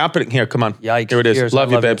know what's happening here? Come on. Yikes! Here it is. Cheers.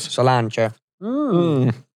 Love I you, babes. Cilantro.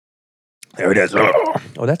 There it is.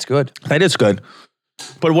 Oh, that's good. That is good.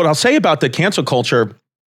 But what I'll say about the cancel culture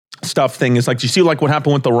stuff thing is like, do you see like what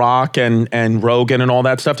happened with The Rock and Rogan and all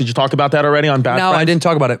that stuff? Did you talk about that already on Bad No, Friends? I didn't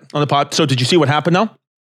talk about it. On the pod. So did you see what happened though?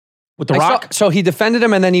 With The Rock? So he defended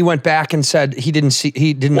him, and then he went back and said he didn't see.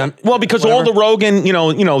 He didn't. Well, because all the Rogan,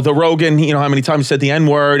 the Rogan, how many times he said the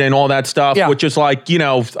N-word and all that stuff, Yeah. which is like,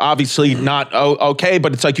 obviously not okay,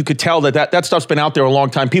 but it's like you could tell that stuff's been out there a long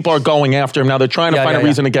time. People are going after him now. They're trying to find a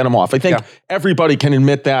reason to get him off. I think everybody can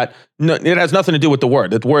admit that. No, it has nothing to do with the word.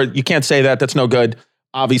 The word, you can't say that. That's no good.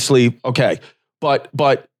 Obviously, okay. But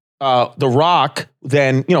The Rock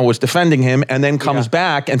then, was defending him and then comes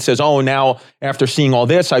back and says, oh, now after seeing all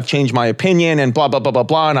this, I've changed my opinion and blah, blah, blah, blah,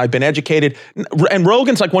 blah, and I've been educated. And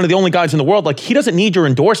Rogan's like one of the only guys in the world, like he doesn't need your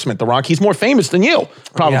endorsement, The Rock. He's more famous than you,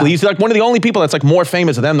 probably. Yeah. He's like one of the only people that's like more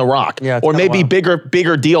famous than The Rock. Yeah, it's or kinda maybe wild.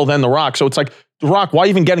 bigger deal than The Rock. So it's like, The Rock, why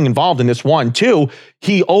even getting involved in this? One, two,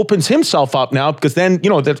 he opens himself up now because then,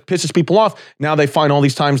 that pisses people off. Now they find all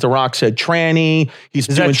these times The Rock said tranny. He's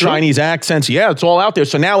that doing true? Chinese accents. Yeah, it's all out there.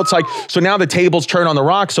 So now it's like, now the tables turn on The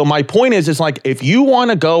Rock. So my point is like, if you want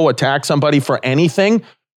to go attack somebody for anything,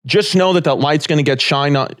 just know that light's going to get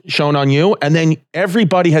shown on you. And then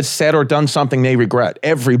everybody has said or done something they regret.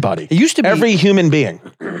 Everybody. It used to be- every human being.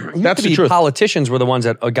 That's the truth. Politicians were the ones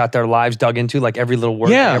that got their lives dug into, like every little word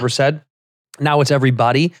Yeah. they ever said. Now it's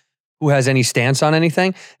everybody who has any stance on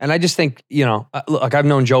anything. And I just think, look, I've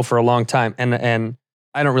known Joe for a long time, and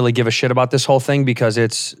I don't really give a shit about this whole thing because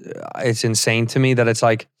it's insane to me that it's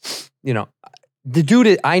like, the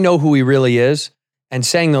dude, I know who he really is, and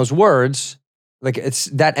saying those words, like it's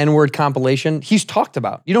that N-word compilation, he's talked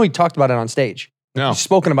about. He talked about it on stage. No. He's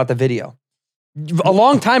spoken about the video a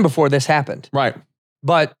long time before this happened. Right.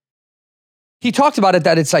 But he talked about it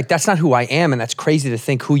that it's like, that's not who I am. And that's crazy to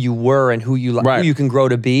think who you were and who you can grow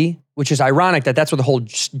to be, which is ironic that that's what the whole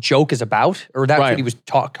joke is about, or that's what he was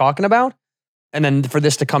talking about. And then for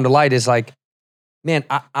this to come to light is like, man,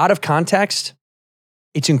 out of context,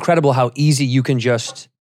 it's incredible how easy you can just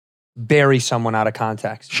bury someone out of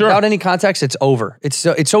context. Sure. Without any context, it's over. It's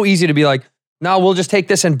so easy to be like, no, we'll just take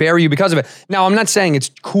this and bury you because of it. Now, I'm not saying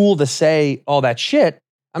it's cool to say all that shit.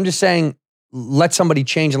 I'm just saying, let somebody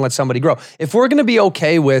change and let somebody grow. If we're going to be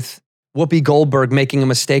okay with Whoopi Goldberg making a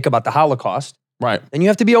mistake about the Holocaust, right, then you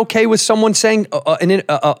have to be okay with someone saying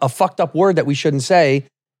a fucked up word that we shouldn't say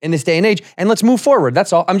in this day and age, and let's move forward.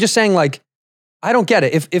 That's all. I'm just saying, like, I don't get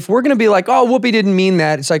it. If we're going to be like, oh, Whoopi didn't mean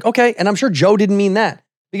that, it's like, okay, and I'm sure Joe didn't mean that.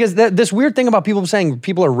 Because this weird thing about people saying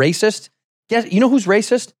people are racist, you know who's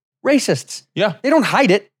racist? Racists. Yeah. They don't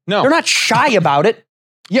hide it. No. They're not shy about it.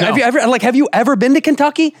 Yeah, No. have you ever been to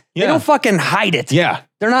Kentucky? Yeah. They don't fucking hide it. Yeah.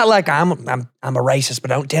 They're not like, I'm a racist, but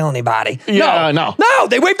don't tell anybody. Yeah, No,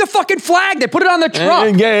 they wave the fucking flag. They put it on the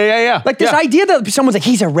truck. Yeah. Like this idea that someone's like,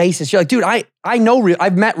 he's a racist. You're like, dude, I know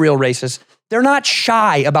I've met real racists. They're not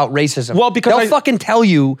shy about racism. Well, because they'll fucking tell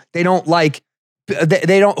you they don't like,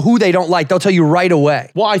 they don't like. They'll tell you right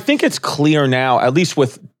away. Well, I think it's clear now, at least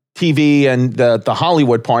with TV and the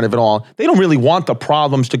Hollywood part of it all, they don't really want the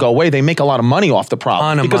problems to go away. They make a lot of money off the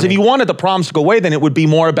problem. Because if you wanted the problems to go away, then it would be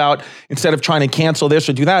more about, instead of trying to cancel this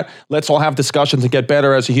or do that, let's all have discussions and get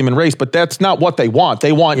better as a human race. But that's not what they want.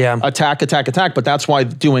 They want attack. But that's why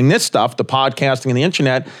doing this stuff, the podcasting and the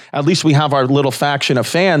internet, at least we have our little faction of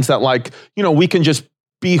fans that we can just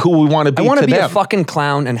be who we want to be. I want to be them. a fucking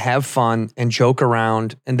clown and have fun and joke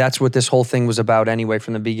around. And that's what this whole thing was about anyway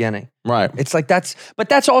from the beginning. Right. It's like but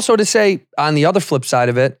that's also to say, on the other flip side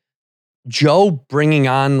of it, Joe bringing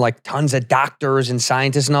on like tons of doctors and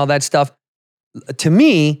scientists and all that stuff, to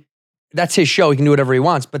me, that's his show. He can do whatever he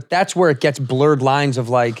wants. But that's where it gets blurred lines of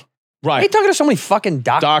like, right. Hey, talking to so many fucking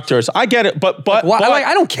doctors. I get it, but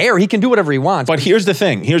I don't care. He can do whatever he wants. But here's the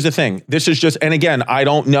thing. This is just, and again, I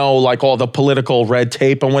don't know like all the political red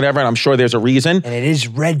tape and whatever, and I'm sure there's a reason. And it is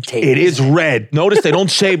red tape. It is red. Notice they don't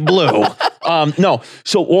say blue. No.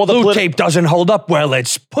 So all the Blue tape doesn't hold up well.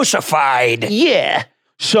 It's pussified. Yeah.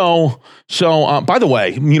 So by the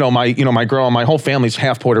way, my girl and my whole family's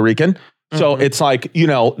half Puerto Rican. So it's like,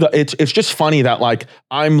 it's just funny that like,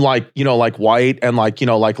 I'm like, like white and like,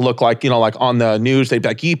 like look like, like on the news, they'd be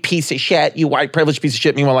like, you piece of shit, you white privileged piece of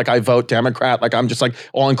shit. Meanwhile, like I vote Democrat, like I'm just like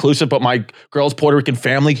all inclusive, but my girl's Puerto Rican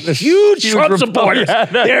family, huge Trump supporters.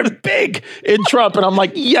 They're big in Trump. And I'm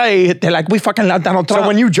like, yay. They're like, we fucking love Donald Trump. So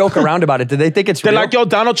when you joke around about it, do they think it's They're real? like, yo,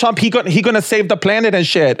 Donald Trump, he gonna save the planet and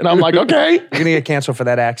shit. And I'm like, okay. You're going to get canceled for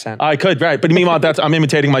that accent. I could, right. But meanwhile, I'm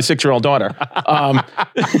imitating my 6-year-old daughter.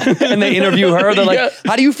 And they interview her. They're like,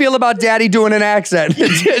 how do you feel about daddy doing an accent?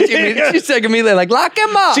 She's like immediately like, lock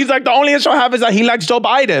him up. She's like, the only issue I have is that he likes Joe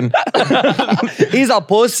Biden. He's a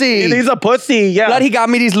pussy. He's a pussy, yeah. Glad he got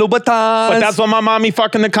me these Louboutins. But that's what my mommy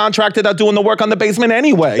fucking the contractor that doing the work on the basement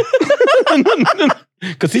anyway.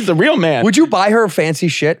 Because he's a real man. Would you buy her fancy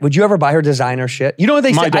shit? Would you ever buy her designer shit? You know what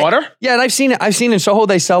they say? My daughter? Yeah, and I've seen in Soho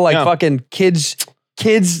they sell like fucking kids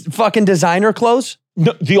fucking designer clothes.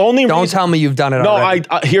 No, the only Don't reason, tell me you've done it no, already.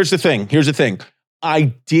 here's the thing.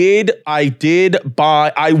 I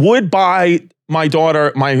would buy my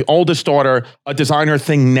daughter, my oldest daughter, a designer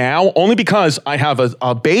thing now, only because I have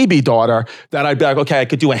a baby daughter that I'd be like, okay, I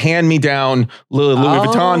could do a hand-me-down Louis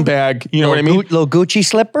Vuitton bag. You know what I mean? Little Gucci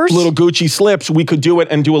slippers? Little Gucci slips. We could do it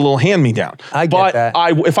and do a little hand-me-down. I get that.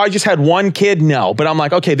 If I just had one kid, no. But I'm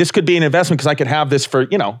like, okay, this could be an investment because I could have this for,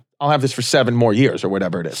 I'll have this for 7 more years or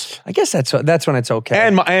whatever it is. I guess that's when it's okay.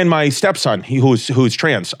 And my stepson, who's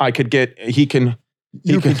trans,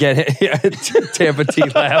 You could get it. Yeah, Tampa T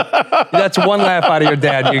laugh. That's one laugh out of your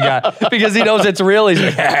dad you got. Because he knows it's real. He's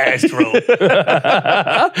like, it's true.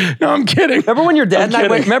 No, I'm kidding. Remember when your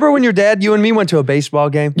dad you and me went to a baseball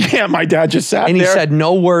game? Yeah, my dad just sat and he there. said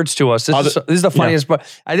no words to us. This is the funniest part.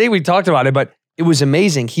 I think we talked about it, but it was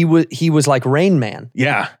amazing. He was like Rain Man.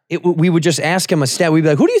 Yeah. We would just ask him a stat. We'd be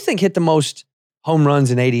like, who do you think hit the most home runs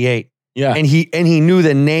in 88? Yeah. And he knew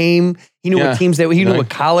the name. He knew what teams he knew what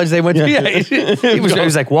college they went to. Yeah. He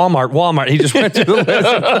was like Walmart. He just went through the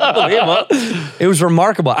list. It was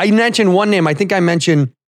remarkable. I mentioned one name. I think I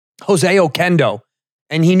mentioned Jose Oquendo.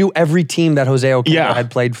 And he knew every team that Jose Oquendo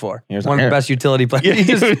had played for. One of the best utility players. He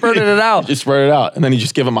just spurted it out. Just spurted it out. And then you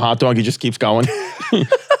just give him a hot dog. He just keeps going.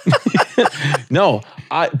 No,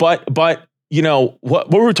 but what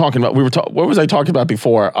were we talking about? What was I talking about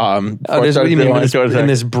before? In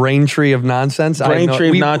this brain tree of nonsense.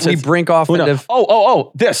 Nonsense. We brink off into. This.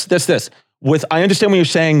 I understand what you're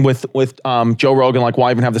saying with Joe Rogan, like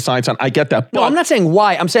why even have the science on? I get that. No, I'm not saying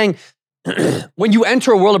why. I'm saying when you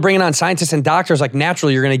enter a world of bringing on scientists and doctors, like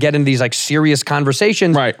naturally you're going to get into these like serious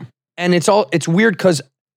conversations, right? And it's weird because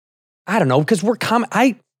I don't know because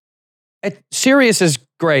serious is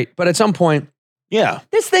great, but at some point. Yeah.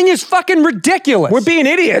 This thing is fucking ridiculous. We're being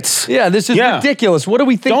idiots. Yeah, this is ridiculous. What do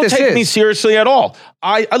we think this is? Don't take me seriously at all.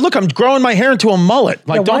 I look, I'm growing my hair into a mullet.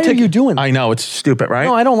 Like, why are you doing that? I know, it's stupid, right?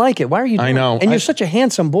 No, I don't like it. Why are you doing I know. it? And you're such a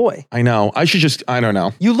handsome boy. I know. I should just, I don't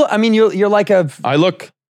know. You look, I mean, you're like a...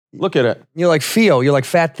 Look at it. You're like Theo. You're like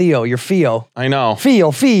Fat Theo. You're Theo. I know.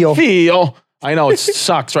 Theo. I know, it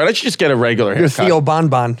sucks, right? I should just get a regular haircut. You're Theo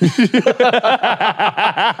Bonbon.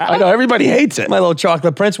 I know, everybody hates it. My little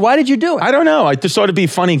chocolate prince. Why did you do it? I don't know. I just thought it'd be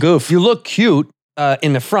funny goof. You look cute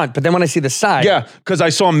in the front, but then when I see the side. Yeah, because I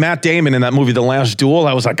saw Matt Damon in that movie, The Last Duel.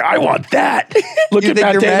 I was like, I want that. Look at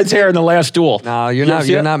Matt Damon's hair in The Last Duel. No, you're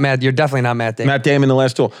not Matt. You're definitely not Matt Damon. Matt Damon in The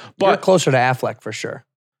Last Duel. But you're closer to Affleck for sure.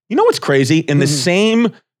 You know what's crazy? In the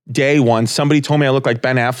same day once, somebody told me I look like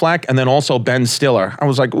Ben Affleck and then also Ben Stiller. I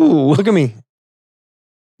was like, ooh. Look at me.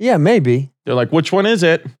 Yeah, maybe. They're like, which one is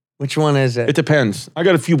it? Which one is it? It depends. I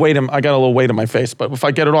got a little weight in my face, but if I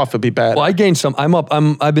get it off, it'd be bad. Well, I gained some.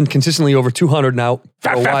 I've been consistently over 200 now.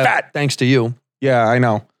 Fat. Thanks to you. Yeah, I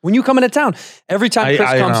know. When you come into town, every time Chris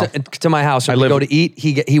comes to my house and we go to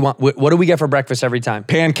eat, what do we get for breakfast every time?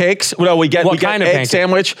 Pancakes. Well, we get kind of egg pancakes?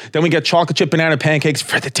 Sandwich. Then we get chocolate chip banana pancakes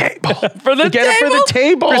for the table. We get it for the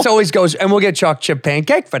table. Chris always goes, and we'll get chocolate chip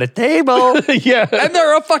pancake for the table. Yeah. And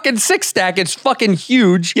they're a fucking 6-stack. It's fucking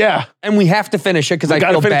huge. Yeah. And we have to finish it because I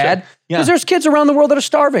feel bad. Yeah. Because there's kids around the world that are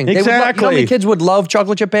starving. Exactly. You know how many kids would love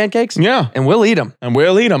chocolate chip pancakes? Yeah. And we'll eat them.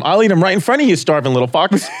 I'll eat them right in front of you, starving little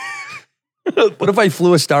fox. What if I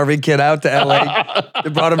flew a starving kid out to LA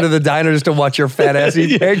and brought him to the diner just to watch your fat ass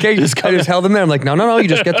eat pancakes? I just held him there. I'm like, no, you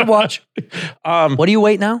just get to watch. What do you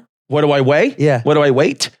weight now? What do I weigh? Yeah. What do I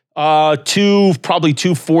weight? Probably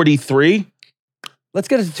 243. Let's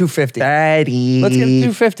get it to 250. Daddy. Let's get it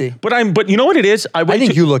to 250. But you know what it is? I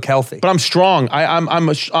think you look healthy. But I'm strong. I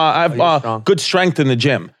have strong. good strength in the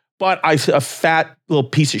gym. But I'm a fat little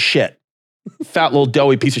piece of shit. fat little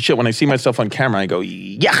doughy piece of shit. When I see myself on camera, I go,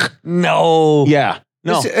 yuck. No. Yeah.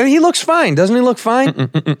 No. He looks fine. Doesn't he look fine?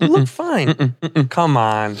 You look fine. Come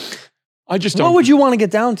on. I just don't. What would you want to get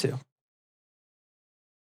down to?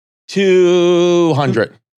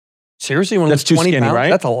 200. Seriously? You want to That's lose too 20 skinny, pounds? right?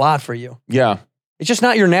 That's a lot for you. Yeah. It's just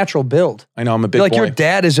not your natural build. I know. I'm a big Like boy. your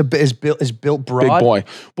dad is built broad. Big boy.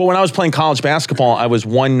 But when I was playing college basketball, I was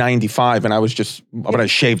 195 and I was just, when I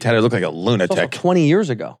shaved head, I looked like a It's also lunatic. 20 years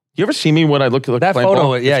ago. You ever see me when I looked like That playing photo,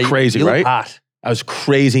 ball? yeah. It's crazy, you look right? hot. I was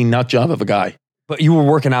crazy nut job of a guy. But you were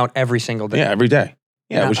working out every single day. Yeah, every day.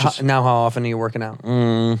 Yeah, it was just Now how often are you working out?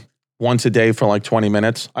 once a day for like 20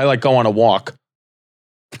 minutes. I like go on a walk.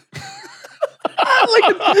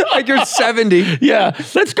 like you're 70. Yeah,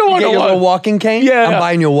 let's go on Get a your little walk. walking cane? Yeah. I'm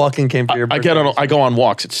buying you a walking cane for your birthday. I go on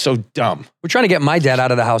walks. It's so dumb. We're trying to get my dad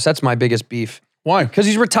out of the house. That's my biggest beef. Why? Because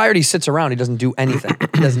he's retired. He sits around. He doesn't do anything.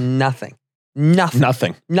 He does nothing.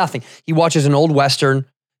 Nothing. Nothing. He watches an old Western.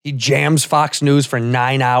 He jams Fox News for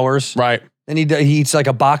 9 hours. Right. Then he eats like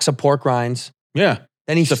a box of pork rinds. Yeah.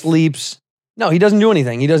 Then he sleeps. No, he doesn't do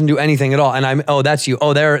anything. He doesn't do anything at all. And that's you.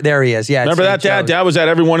 Oh, there he is. Yeah. Remember that, Dad? Dad was at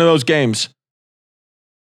every one of those games.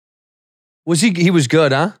 Was he was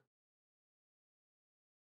good, huh?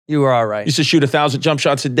 You were all right. Used to shoot 1,000 jump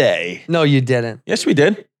shots a day. No, you didn't. Yes, we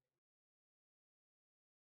did.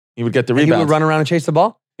 He would get the And rebound. you would run around and chase the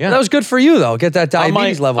ball? Yeah. That was good for you, though. Get that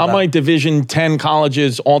diabetes level I'm down. my Division 10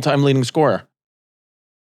 college's all-time leading scorer.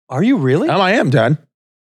 Are you really? I am, Dad.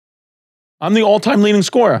 I'm the all-time leading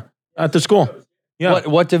scorer at the school. Yeah.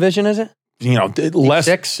 What division is it? You know, less.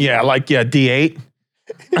 D6? Yeah, D8.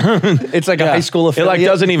 It's like a high school It affiliate.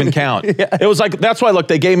 doesn't even count. It was like, that's why, look,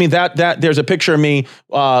 they gave me that there's a picture of me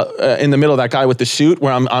in the middle of that guy with the suit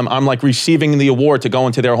where I'm like receiving the award to go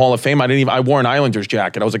into their Hall of Fame. I wore an Islanders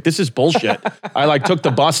jacket. I was like, this is bullshit. I took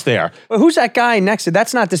the bus there. But who's that guy next to?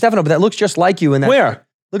 That's not DeStefano, but that looks just like you in that. Where?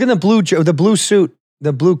 Look at the blue suit,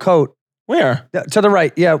 the blue coat. Where? To the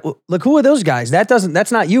right. Yeah. Look, who are those guys?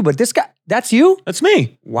 That's not you, but this guy, that's you? That's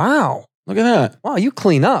me. Wow. Look at that. Wow, you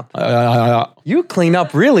clean up. You clean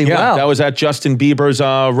up really well. That was at Justin Bieber's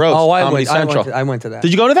roast. Oh, Comedy Central. I went to that.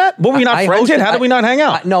 Did you go to that? Were we not I friends hosted- yet? How did we not hang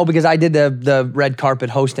out? No, because I did the red carpet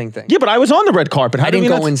hosting thing. Yeah, but I was on the red carpet. How I did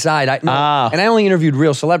didn't we go not- inside. And I only interviewed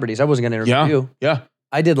real celebrities. I wasn't going to interview you. Yeah.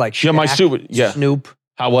 I did like Shaq, Yeah, my suit. Yeah. Snoop.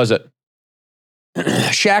 How was it?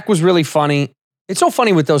 Shaq was really funny. It's so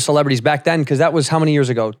funny with those celebrities back then because that was how many years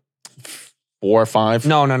ago? 4 or 5.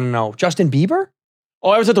 No. Justin Bieber? Oh,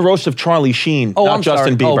 I was at the roast of Charlie Sheen, Oh, not I'm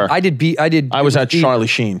Justin sorry. Bieber. Oh, I was at Bieber. Charlie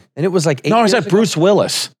Sheen. And it was like 8 No, I was years at ago? Bruce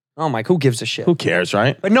Willis. Oh, Mike, who gives a shit? Who cares,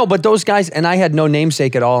 right? But those guys, and I had no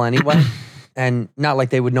namesake at all anyway. And not like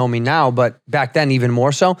they would know me now, but back then even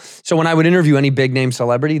more so. So when I would interview any big name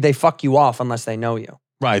celebrity, they fuck you off unless they know you.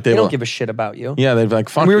 Right. They will. don't give a shit about you. Yeah, they'd be like,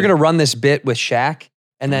 fuck And we were you. going to run this bit with Shaq.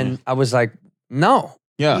 And then I was like, no.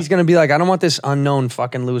 Yeah. He's going to be like, I don't want this unknown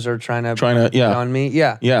fucking loser trying to yeah. on me.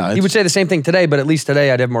 Yeah. Yeah, He it's- would say the same thing today, but at least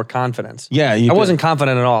today I'd have more confidence. Yeah. I wasn't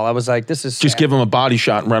confident at all. I was like, this is Just sad. give him a body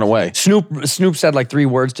shot and run away. Snoop said like 3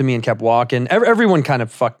 words to me and kept walking. Everyone kind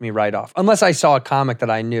of fucked me right off. Unless I saw a comic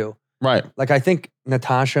that I knew. Right. Like I think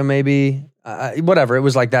Natasha maybe, whatever. It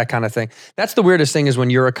was like that kind of thing. That's the weirdest thing is when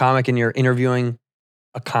you're a comic and you're interviewing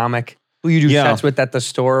a comic who you do Yeah. sets with at the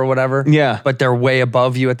store or whatever. Yeah. But they're way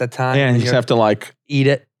above you at the time. And you just you're- have to like eat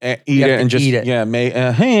it. eat You have it to and just eat it. yeah.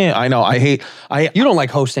 Hey, I know. You don't like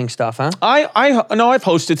hosting stuff, huh? I know I've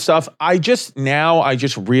hosted stuff. I just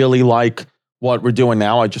really like what we're doing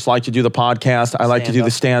now. I just like to do the podcast. I like to do the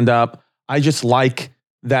stand up. I just like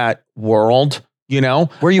that world, you know.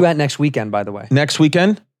 Where are you at next weekend, by the way? Next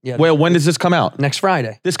weekend? Yeah. Well, when does this come out? Next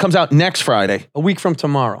Friday. This comes out next Friday. A week from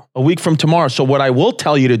tomorrow. A week from tomorrow. So what I will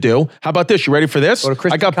tell you to do, how about this? You ready for this? Go to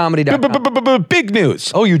I got ChristianComedy.com. big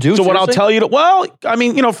news. Oh, you do? So what I'll Seriously? tell you, well, I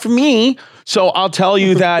mean, you know, for me, so I'll tell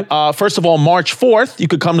you that, first of all, March 4th, you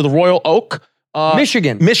could come to the Royal Oak.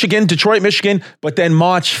 Michigan, Detroit, Michigan. But then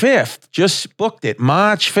March 5th, just booked it,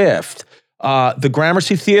 March 5th. The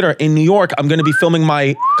Gramercy Theater in New York, I'm going to be filming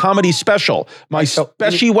my comedy special, my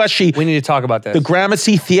Special Weshy. We need to talk about this. The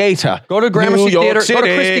Gramercy Theater. Go to Gramercy New York Theater, City. go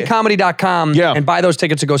to ChristyComedy.com and buy those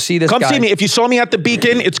tickets to go see this Come guy. see me. If you saw me at the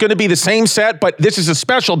Beacon, it's going to be the same set, but this is a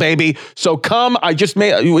special, baby. So come. I just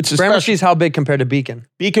made it's a special. Gramercy's how big compared to Beacon?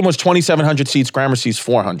 Beacon was 2,700 seats. Gramercy's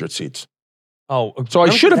 400 seats. Oh. So I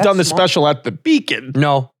should have done the small. special at the Beacon.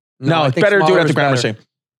 No, No, I it's think better to do it smaller at the is better. Gramercy.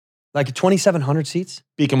 Like 2,700 seats?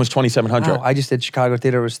 Beacon was 2,700. Wow, I just did Chicago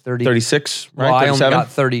Theater was 30. 36, right? Well, I only 37? got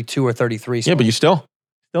 32 or 33. So Yeah, but you still,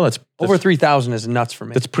 that's over 3,000 is nuts for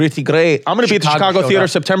me. That's pretty great. I'm going to be at the Chicago showed Theater up.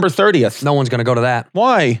 September 30th. No one's going to go to that.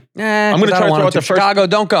 Why? I'm gonna try to throw out the first. Chicago,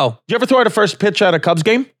 don't go. Did you ever throw out a first pitch at a Cubs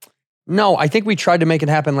game? No, I think we tried to make it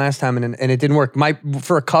happen last time and it didn't work.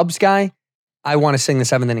 For a Cubs guy, I want to sing the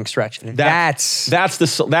 7th inning stretch. That's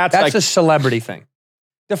like a celebrity thing.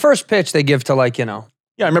 The first pitch they give to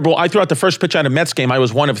Yeah, I remember I threw out the first pitch at a Mets game. I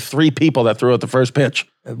was one of 3 people that threw out the first pitch.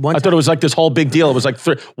 I thought it was like this whole big deal. It was like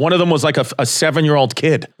one of them was like a 7-year-old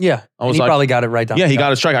kid. Yeah, he probably got it right down. Yeah, he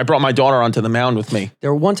got a strike. I brought my daughter onto the mound with me.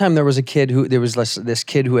 One time there was a kid this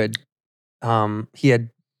kid who had,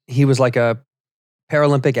 he was like a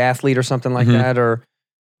Paralympic athlete or something like that or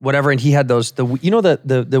whatever, and he had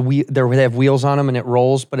they have wheels on him and it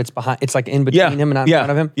rolls, but it's like in between him and not in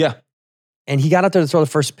front of him. Yeah. And he got out there to throw the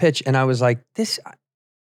first pitch, and I was like,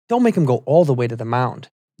 don't make him go all the way to the mound.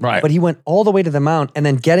 Right. But he went all the way to the mound, and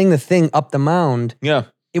then getting the thing up the mound. Yeah.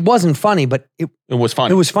 It wasn't funny, but it was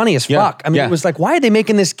funny. It was funny as fuck. I mean, it was like, why are they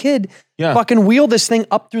making this kid fucking wheel this thing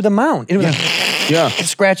up through the mound? It was like,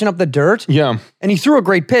 scratching up the dirt. Yeah. And he threw a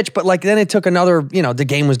great pitch, but then it took another, the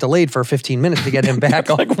game was delayed for 15 minutes to get him back.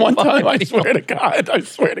 Like one time, I swear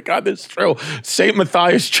to God, this is true. St.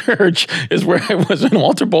 Matthias Church is where I was an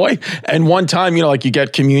altar boy. And one time, you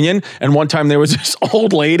get communion. And one time there was this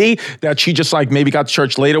old lady that she just maybe got to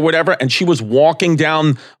church late or whatever. And she was walking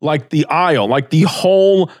down the aisle, the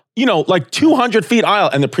whole 200 feet aisle,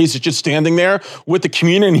 and the priest is just standing there with the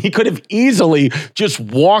communion, and he could have easily just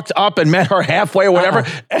walked up and met her halfway or whatever,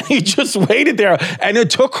 and he just waited there, and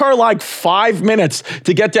it took her 5 minutes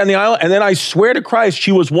to get down the aisle, and then I swear to Christ,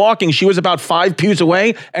 she was about 5 pews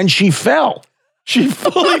away, and she fell. She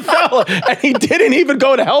fully fell, and he didn't even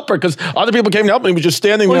go to help her because other people came to help him. He was just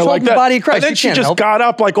standing there like that. The body of Christ. And then she just got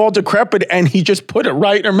up all decrepit, and he just put it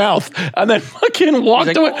right in her mouth, and then fucking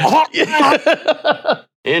walked away.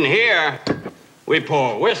 In here, we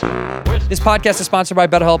pour whiskey. This podcast is sponsored by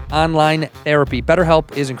BetterHelp Online Therapy.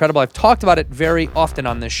 BetterHelp is incredible. I've talked about it very often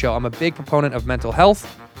on this show. I'm a big proponent of mental health.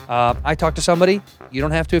 I talk to somebody. You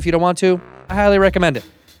don't have to if you don't want to. I highly recommend it.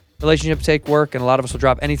 Relationships take work, and a lot of us will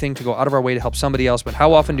drop anything to go out of our way to help somebody else. But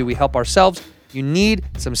how often do we help ourselves? You need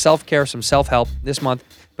some self-care, some self-help. This month,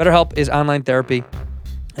 BetterHelp is online therapy,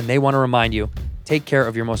 and they want to remind you, take care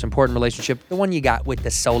of your most important relationship, the one you got with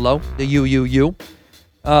the solo, the you.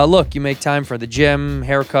 Look, you make time for the gym,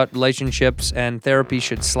 haircut, relationships, and therapy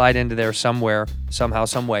should slide into there somewhere, somehow,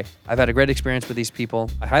 some way. I've had a great experience with these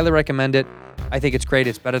people. I highly recommend it. I think it's great.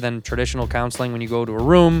 It's better than traditional counseling when you go to a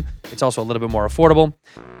room. It's also a little bit more affordable.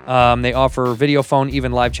 They offer video, phone,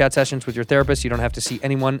 even live chat sessions with your therapist. You don't have to see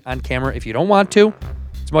anyone on camera if you don't want to.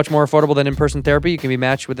 It's much more affordable than in-person therapy. You can be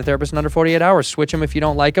matched with the therapist in under 48 hours. Switch them if you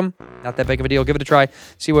don't like them. Not that big of a deal. Give it a try.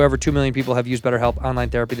 See why over 2 million people have used BetterHelp Online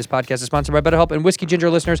Therapy. This podcast is sponsored by BetterHelp, and Whiskey Ginger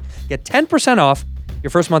listeners get 10% off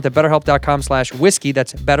your first month at BetterHelp.com/whiskey.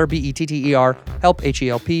 That's better, BETTER, help,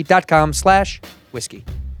 HELP.com/whiskey.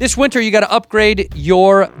 This winter, you got to upgrade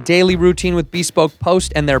your daily routine with Bespoke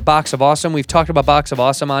Post and their Box of Awesome. We've talked about Box of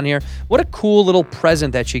Awesome on here. What a cool little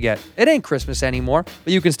present that you get. It ain't Christmas anymore,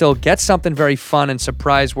 but you can still get something very fun and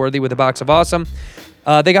surprise-worthy with a Box of Awesome.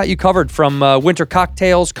 They got you covered from winter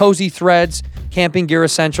cocktails, cozy threads, camping gear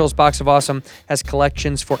essentials. Box of Awesome has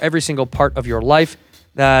collections for every single part of your life.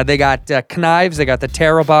 They got knives. They got the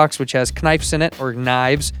Terra box, which has knives in it, or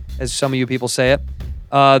knives, as some of you people say it.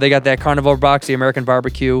 They got that Carnivore box. The American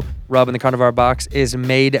barbecue rub in the Carnivore box is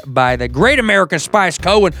made by the Great American Spice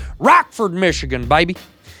Co. in Rockford, Michigan, baby.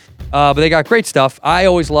 But they got great stuff. I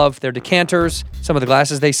always love their decanters, some of the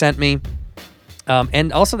glasses they sent me.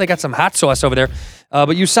 And also they got some hot sauce over there.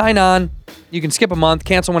 But you sign on, you can skip a month,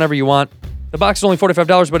 cancel whenever you want. The box is only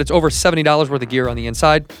 $45, but it's over $70 worth of gear on the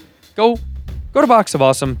inside. Go to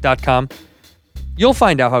boxofawesome.com. You'll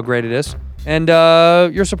find out how great it is. And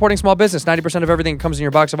you're supporting small business. 90% of everything that comes in your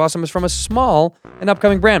Box of Awesome is from a small and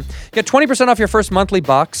upcoming brand. Get 20% off your first monthly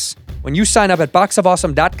box when you sign up at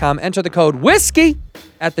boxofawesome.com. Enter the code WHISKEY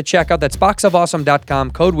at the checkout. That's boxofawesome.com,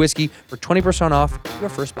 code WHISKEY for 20% off your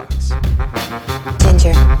first box.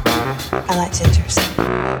 Ginger. I like gingers.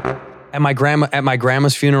 At my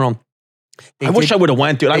grandma's funeral, I wish I would have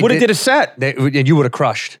went, dude. I would have did a set. And you would have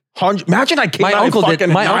crushed. Imagine I came My out uncle and did.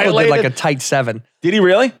 fucking My uncle did like a annihilated. tight 7. Did he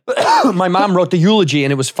really? My mom wrote the eulogy,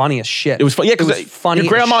 and it was funny as shit. It was fun. Yeah, because funny. your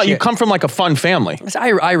grandma, as shit. you come from like a fun family. It's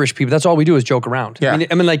Irish people. That's all we do is joke around. Yeah.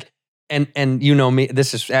 I mean, like, and you know me.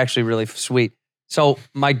 This is actually really sweet. So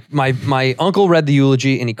my uncle read the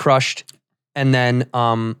eulogy, and he crushed, and then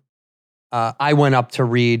I went up to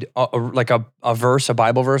read a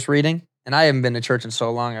Bible verse reading. And I haven't been to church in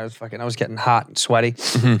so long. I was getting hot and sweaty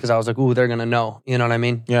Mm-hmm. because I was like, ooh, they're gonna know. You know what I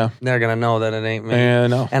mean? Yeah. They're gonna know that it ain't me. Yeah, I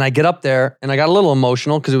know. And I get up there and I got a little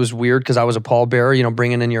emotional because it was weird because I was a pallbearer. You know,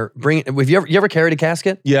 Have you ever carried a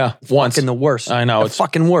casket? Yeah, once. Fucking the worst. I know, The it's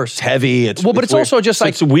fucking worst. heavy. It's Well, but it's weird. also just like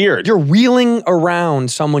it's weird. You're wheeling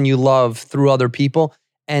around someone you love through other people,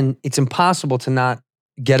 and it's impossible to not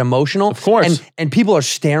get emotional. Of course. And people are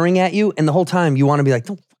staring at you, and the whole time you want to be like,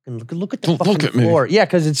 don't fucking look at the Don't fucking look at me. floor. Yeah,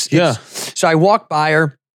 because it's Yeah. So I walked by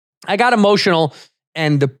her, I got emotional,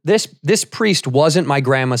 and this priest wasn't my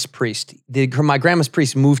grandma's priest. My grandma's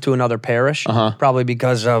priest moved to another parish, probably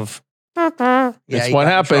because of. That's he what got in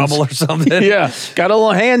happens. trouble or something. Yeah, got a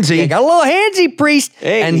little handsy. Yeah, got a little handsy priest.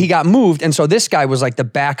 Hey. And he got moved. And so this guy was like the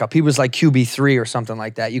backup. He was like QB3 or something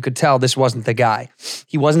like that. You could tell this wasn't the guy.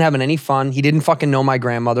 He wasn't having any fun. He didn't fucking know my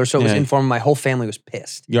grandmother. So it was Yeah. informal. My whole family was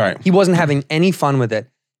pissed. You're right. He wasn't having any fun with it.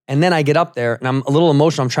 And then I get up there and I'm a little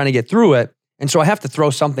emotional. I'm trying to get through it. And so I have to throw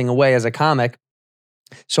something away as a comic.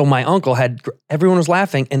 So my uncle everyone was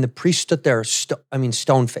laughing and the priest stood there,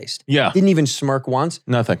 stone-faced. Yeah, Didn't even smirk once.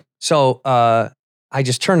 nothing. So I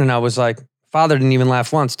just turned and I was like, Father didn't even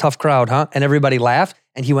laugh once. Tough crowd, huh? And everybody laughed.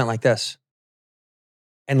 And he went like this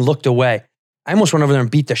and looked away. I almost went over there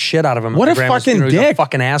and beat the shit out of him. What at a my grandma's fucking funeral. He was a dick.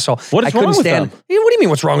 fucking asshole. What is I couldn't wrong with stand. them? What do you mean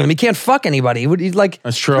what's wrong with him? He can't fuck anybody. He's like,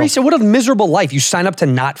 That's true. Priest, what a miserable life. You sign up to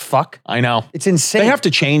not fuck? I know. It's insane. They have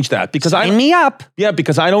to change that because Sign me up. Yeah,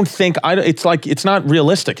 because I don't think it's not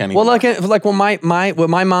realistic anymore. Well, like what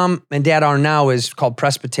my mom and dad are now is called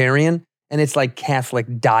Presbyterian, and it's like Catholic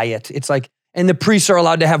diet. It's like, and the priests are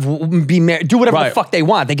allowed to be married, do whatever the Right. fuck they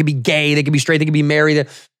want. They could be gay, they could be straight, they could be married,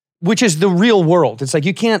 which is the real world. It's like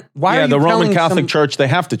you can't. Why are you the Roman telling Catholic Church, they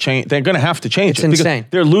have to change. They're going to have to change It's it. because insane.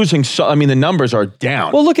 They're losing. The numbers are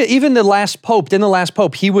down. Well, look at even the last pope. Then the last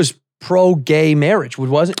pope, he was pro-gay marriage.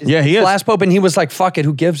 Was it? Yeah, he is. The last pope, and he was like, "Fuck it,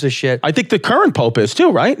 who gives a shit." I think the current pope is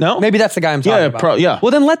too, right? No, Maybe that's the guy I'm talking about. Yeah.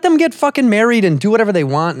 Well, then let them get fucking married and do whatever they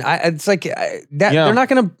want. It's like that. Yeah. They're not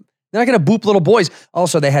gonna boop little boys.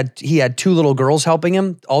 Also, he had two little girls helping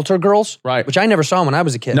him, altar girls, Right. Which I never saw when I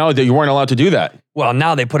was a kid. No, you weren't allowed to do that. Well,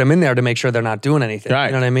 now they put them in there to make sure they're not doing anything. Right.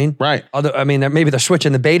 You know what I mean? Right. Maybe they're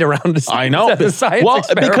switching the bait around. I know. The science Well,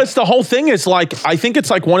 experiment. because the whole thing is like, I think it's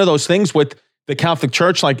like one of those things with the Catholic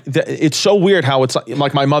Church. Like, it's so weird how it's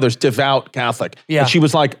like my mother's devout Catholic. Yeah. And she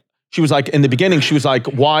was like in the beginning, she was like,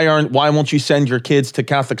 why won't you send your kids to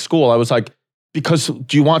Catholic school? I was like, because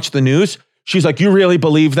do you watch the news? She's like, you really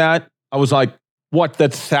believe that? I was like, what,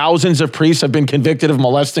 that thousands of priests have been convicted of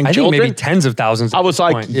molesting I children? think maybe tens of thousands. I was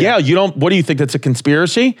like, yeah, you don't, what do you think? That's a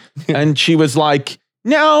conspiracy? And she was like,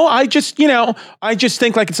 no, I just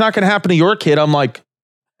think like it's not going to happen to your kid. I'm like,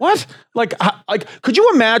 what? Like, could you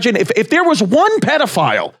imagine if there was one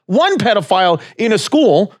pedophile in a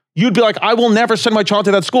school, you'd be like, I will never send my child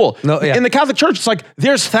to that school. No, yeah. In the Catholic Church, it's like,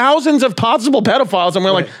 there's thousands of possible pedophiles. And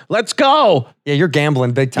we're like, let's go. Yeah, you're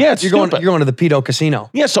gambling big time. Yeah, it's you're going to the pedo casino.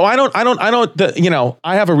 Yeah. So I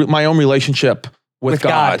have my own relationship with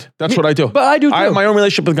God. That's what I do. But I do too. I have my own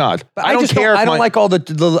relationship with God. But I don't care. I don't like all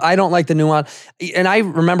the I don't like the nuance. And I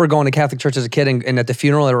remember going to Catholic church as a kid, and at the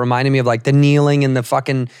funeral, it reminded me of like the kneeling and the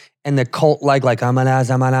fucking and the cult like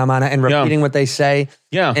amana and repeating what they say.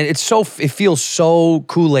 Yeah. And it feels so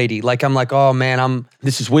Kool-Aid-y. Like I'm like, oh man,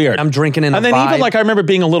 This is weird. I'm drinking in And the then vibe. even like I remember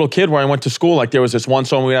being a little kid where I went to school, like there was this one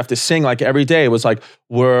song we'd have to sing like every day. It was like,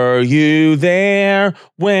 were you there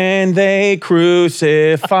when they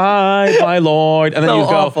crucified my Lord? And then So you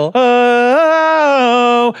go, awful.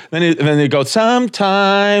 oh. Then they go,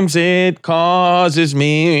 sometimes it causes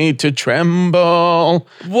me to tremble.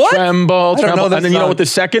 What? Tremble, I don't know tremble. this And then you know song. what the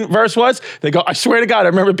second verse was? They go, I swear to God, I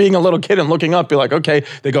remember being a little kid and looking up, be like, okay.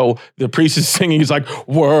 They go, the priest is singing. He's like,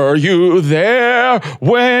 were you there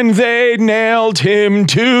when they nailed him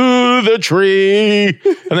to the tree?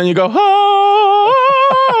 And then you go, oh.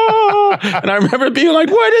 And I remember being like,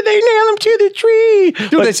 why did they nail him to the tree?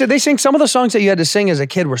 Dude, But- they said they sing some of the songs that you had to sing as a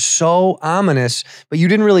kid were so ominous, but you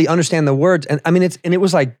didn't really understand the words. And I mean, it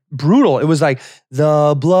was like brutal. It was like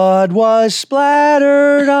the blood was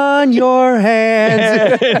splattered on your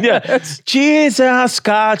hands. yeah. Jesus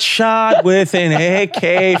got shot with an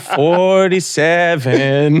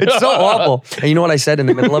AK-47. It's so awful. And you know what I said in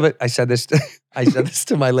the middle of it? I said this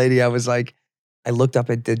to my lady. I was like, I looked up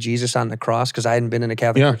at the Jesus on the cross because I hadn't been in a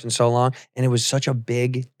Catholic Yeah. church in so long, and it was a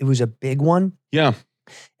big one. Yeah.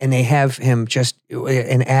 And they have him just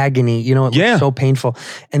in agony. You know, it Yeah. was so painful.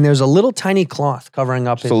 And there's a little tiny cloth covering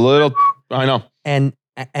up It's his. a little, I know. And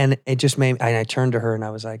it just made. And I turned to her and I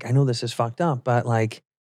was like, I know this is fucked up, but like,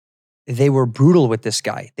 they were brutal with this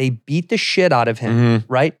guy. They beat the shit out of him,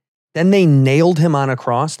 right? Then they nailed him on a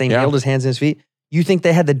cross. They Yeah. nailed his hands and his feet. You think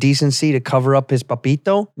they had the decency to cover up his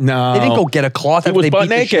papito? No. They didn't go get a cloth. He after was they butt beat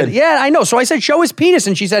the naked. shit. Yeah, I know. So I said, show his penis.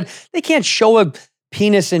 And she said, they can't show a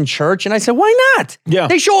penis in church. And I said, why not? Yeah.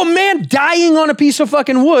 They show a man dying on a piece of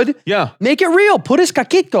fucking wood. Yeah. Make it real. Put his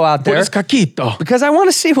caquito out there. What is caquito? Because I want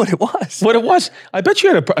to see what it was. What it was? I bet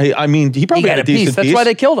you had he He probably got had a a decent piece. That's why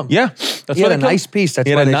they killed him. Yeah. That's He why had they a killed nice him. piece. That's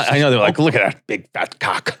He had why a they I know. They're like, look at that big fat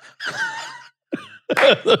cock.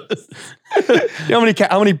 You know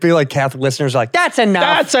how many like Catholic listeners are like, that's enough.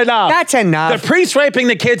 That's enough. That's enough. The priest raping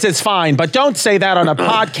the kids is fine, but don't say that on a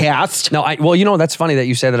podcast. No, well, you know, that's funny that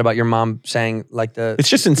you say that about your mom saying like It's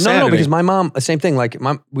just No, insanity. because my mom, the same thing. Like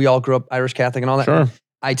we all grew up Irish Catholic and all that. Sure.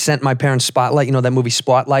 I sent my parents Spotlight. You know that movie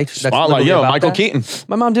Spotlight. That's Spotlight, literally yo, about Michael that. Keaton.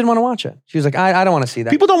 My mom didn't want to watch it. She was like, I don't want to see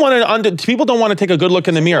that. People don't want to take a good look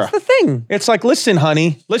in the mirror. That's the thing. It's like, listen,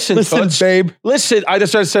 honey, listen, Toots. babe. Listen, I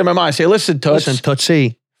just started saying to my mom, I say, listen, Toots. Listen,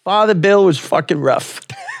 Tootsie. Father Bill was fucking rough.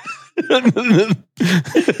 and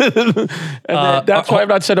that's why I'm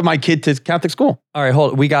not sending my kid to Catholic school. All right,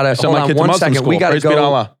 hold. We gotta sent hold my on kid to 1 Muslim second. We school. gotta Praise be to go.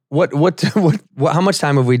 Allah. What? How much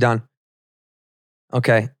time have we done?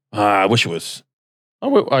 Okay. I wish it was.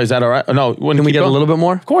 Oh, is that all right? No, Can we get a little bit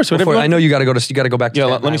more? Of course. Whatever. I know you gotta go to back to. Yeah,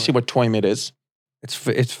 Staten let me see Island. what time it is. It's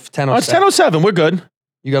 10:07. Oh, it's 10:07. We're good.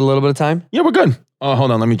 You got a little bit of time? Yeah, we're good. Oh,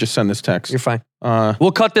 hold on. Let me just send this text. You're fine.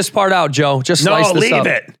 We'll Cut this part out, Joe. Just no, slice this leave up.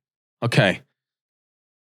 it. Okay.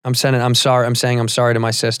 I'm saying I'm sorry to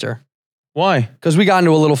my sister. Why? Because we got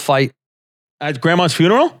into a little fight. At Grandma's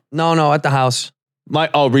funeral? No, at the house.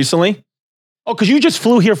 Recently? Oh, because you just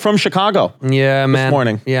flew here from Chicago. Yeah, man. This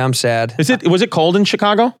morning. Yeah, I'm sad. Was it cold in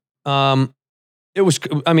Chicago? It was.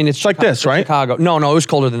 I mean, it's like this, right? Chicago. No, it was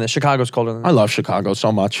colder than this. Chicago's colder than this. I love Chicago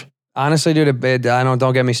so much. Honestly, dude,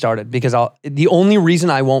 don't get me started because the only reason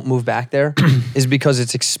I won't move back there is because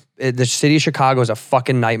the city of Chicago is a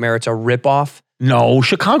fucking nightmare. It's a ripoff. No,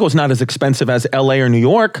 Chicago's not as expensive as LA or New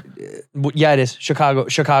York. Yeah, it is.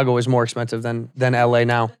 Chicago is more expensive than LA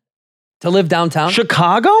now. To live downtown.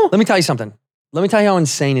 Chicago? Let me tell you something. Let me tell you how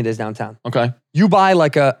insane it is downtown. Okay. You buy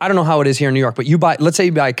I don't know how it is here in New York, but let's say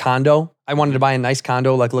you buy a condo. I wanted to buy a nice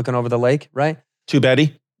condo, like looking over the lake, right? Two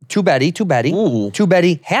beddy. Two beddy, Ooh.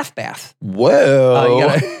 half bath.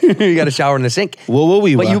 Whoa. You got a shower in the sink.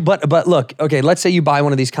 But look, okay, let's say you buy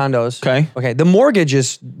one of these condos. Okay, the mortgage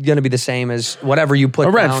is going to be the same as whatever you put I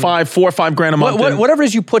rent down. $4 or $5 grand a month. Whatever it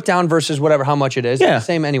is you put down versus how much it is. Yeah. It's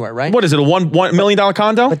the same anywhere, right? What is it, a $1 million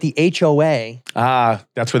condo? But the HOA.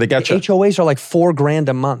 That's where they get you. HOAs are like $4 grand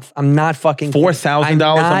a month. I'm not fucking kidding. $4,000 I'm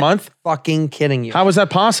not a month? Fucking kidding you. How is that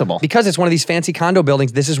possible? Because it's one of these fancy condo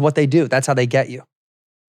buildings. This is what they do. That's how they get you.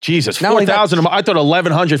 Jesus, Not only that- $4,000 a month. I thought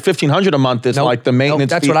 $1,100, $1,500 a month is Nope. like the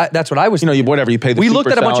maintenance. Nope, fee. that's what I was. Whatever you pay. We looked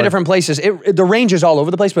at a bunch of salary. different places. The range is all over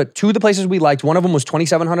the place, but two of the places we liked, one of them was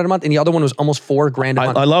 $2,700 a month, and the other one was almost $4 grand a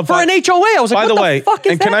month. I love for an HOA. I was like, by what the way, fuck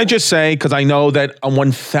is and that? can I just say, because I know that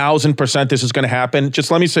 1,000% this is going to happen, just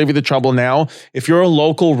let me save you the trouble now. If you're a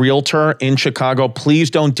local realtor in Chicago, please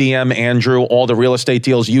don't DM Andrew all the real estate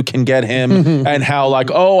deals you can get him and how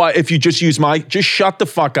if you just use just shut the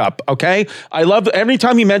fuck up, okay? I love every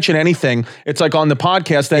time you mention anything, it's like on the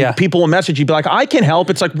podcast, then people will message you, be like, I can help.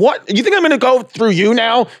 It's like, what? You think I'm going to go through you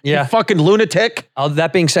now? Yeah. You fucking lunatic.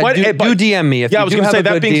 That being said, do DM me. If I you was do going to have say, a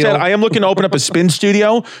that good being deal. said, I am looking to open up a spin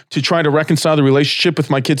studio to try to reconcile the relationship with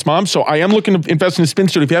my kid's mom. So I am looking to invest in a spin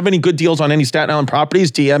studio. If you have any good deals on any Staten Island properties,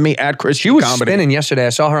 DM me at Chris. She was spinning yesterday.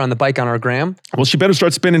 I saw her on the bike on her gram. Well, she better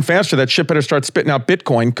start spinning faster. That shit better start spitting out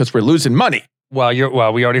Bitcoin because we're losing money. Well,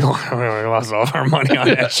 we already lost all of our money on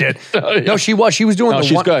that shit. No, she was doing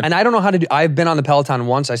she's good. And I don't know how to do. I've been on the Peloton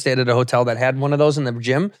once. I stayed at a hotel that had one of those in the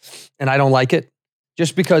gym, and I don't like it.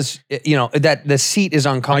 Just because that the seat is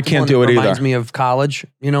uncomfortable. I can't do it reminds either. me of college.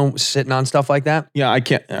 Sitting on stuff like that. Yeah, I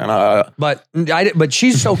can't. But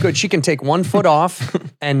she's so good. She can take one foot off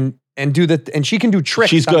and she can do tricks.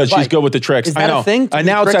 She's on the good. She's bike. good with the tricks. Is that I know. a thing? And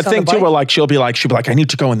now it's that thing too, where where she'll be like, I need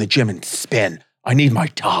to go in the gym and spin. I need my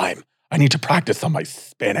time. I need to practice on my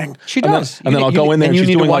spinning. She does. And then I'll go in there and she's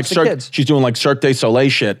need to doing watch the kids. she's doing like Cirque du Soleil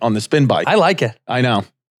shit on the spin bike. I like it. I know.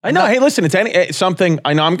 Hey, listen, it's something.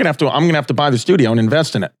 I know. I'm gonna have to buy the studio and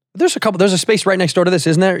invest in it. There's a space right next door to this,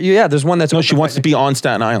 isn't there? Yeah, there's one that's. No, she wants to be on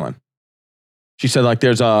Staten Island. She said like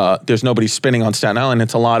there's nobody spinning on Staten Island.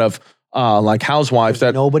 It's a lot of like housewives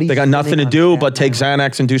that they got nothing to do but take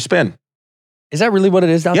Xanax and do spin. Is that really what it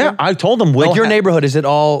is down there? Yeah, I told them. Like your neighborhood, is it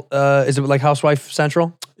all? Is it like Housewife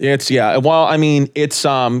Central? Well, I mean, it's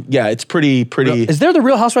pretty. Is there the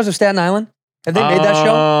Real Housewives of Staten Island? Have they made that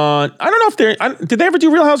show? I don't know if did they ever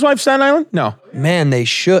do Real Housewives of Staten Island? No. Man, they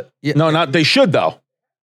should. Yeah. No, they should though.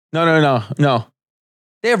 No.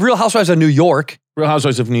 They have Real Housewives of New York. Real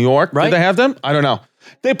Housewives of New York. Right. Did they have them? I don't know.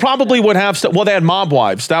 They probably would have. Well, they had Mob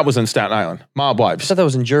Wives. That was in Staten Island. Mob I Wives. thought that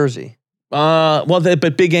was in Jersey.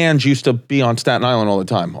 But Big Ange used to be on Staten Island all the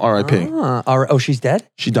time. R.I.P. Oh, she's dead?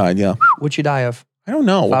 She died. Yeah. What'd she die of? I don't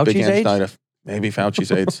know what Big Fauci's Ange AIDS? died of. Maybe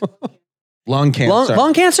Fauci's AIDS. Lung cancer.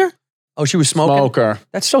 Lung cancer? Oh, she was smoking? Smoker.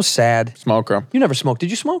 That's so sad. Smoker. You never smoked. Did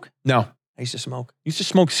you smoke? No. I used to smoke. You used to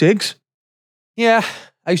smoke cigs? Yeah.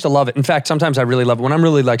 I used to love it. In fact, sometimes I really love it. When I'm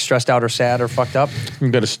really like stressed out or sad or fucked up,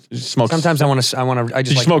 You better smoke. sometimes I want to, I just Did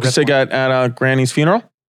you like smoke a rip cig one. at Granny's funeral?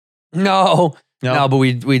 No, but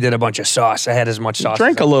we did a bunch of sauce. I had as much sauce.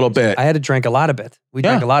 Drank as a I little could. bit. I had to drink a lot of it. We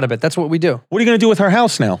drank a lot of it. That's what we do. What are you going to do with her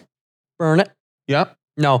house now? Burn it. Yeah.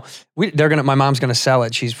 No, my mom's gonna sell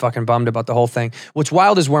it. She's fucking bummed about the whole thing. What's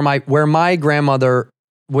wild is where my grandmother,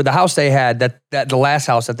 with the house they had, that the last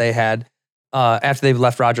house that they had, after they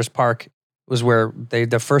left Rogers Park, was where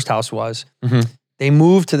the first house was. Mhm. They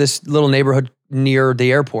moved to this little neighborhood near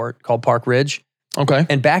the airport called Park Ridge. Okay.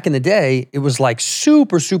 And back in the day, it was like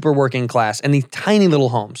super, super working class and these tiny little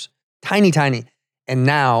homes, tiny. And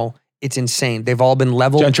now it's insane. They've all been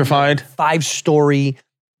leveled. Gentrified. 5-story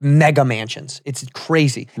mega mansions. It's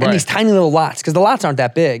crazy. Right. And these tiny little lots, because the lots aren't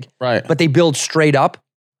that big, Right. but they build straight up.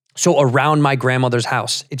 So around my grandmother's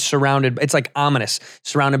house, it's like ominous,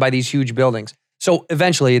 surrounded by these huge buildings. So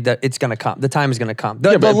eventually it's going to come. The time is going to come.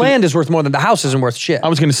 The land is worth more than the house isn't worth shit. I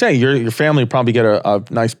was going to say, your family would probably get a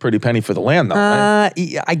nice pretty penny for the land though, right?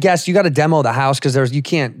 I guess you got to demo the house because they're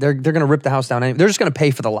going to rip the house down. They're just going to pay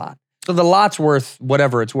for the lot. So the lot's worth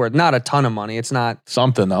whatever it's worth. Not a ton of money. It's not.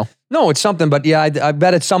 Something though. No, it's something. But yeah, I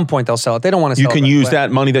bet at some point they'll sell it. They don't want to sell You it. can right use away.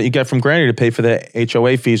 that money that you get from Granny to pay for the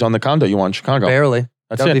HOA fees on the condo you want in Chicago. Barely.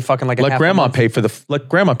 That's That would it. be fucking like a let half a grandma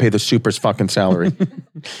month. pay the super's fucking salary.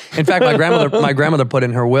 In fact, my grandmother put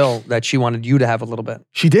in her will that she wanted you to have a little bit.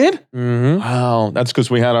 She did? Mm-hmm. Wow, that's because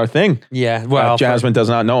we had our thing. Yeah. Well, Jasmine does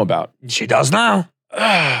not know about. she does now.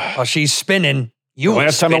 Well, she's spinning. You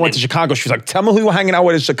Last time I went to Chicago, she was like, "Tell me who you were hanging out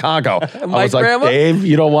with in Chicago." I My was like, grandma? "Dave,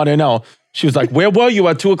 you don't want to know." She was like, "Where were you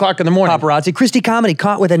at 2:00 in the morning?" Paparazzi. Christy Comedy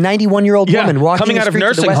caught with a 91-year-old Yeah, woman walking coming the out of streets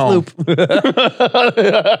nursing the West home.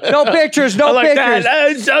 Loop. No pictures. No I like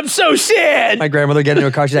pictures. that. I'm so sad. My grandmother get into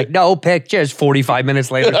a car. She's like, no pictures. 45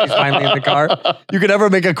 minutes later, she's finally in the car. You could never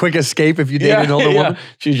make a quick escape if you dated an older woman.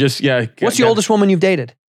 She just What's the oldest woman you've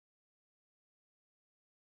dated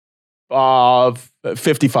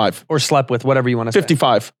 55. or slept with? Whatever you want to say.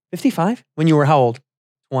 55. 55? When you were how old?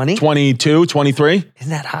 20? 22, 23. Isn't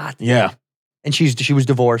that hot? Yeah. And she was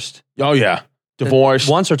divorced. Oh yeah. Divorced.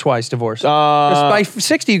 Once or twice divorced. 'Cause by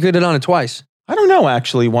 60, you could have done it twice. I don't know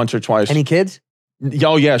actually, once or twice. Any kids?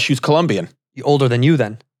 Oh yeah, she's Colombian. Older than you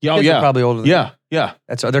then. Oh Kids are yeah. probably older than you. Yeah.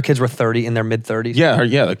 Their kids were 30 in their mid-30s.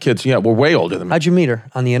 Yeah, the kids, were way older than me. How'd you meet her?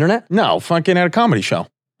 On the internet? No, fucking at a comedy show.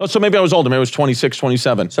 Oh, so maybe I was older. Maybe I was 26,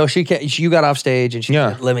 27. So you got off stage and she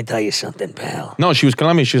Yeah. said, let me tell you something, pal. No, she was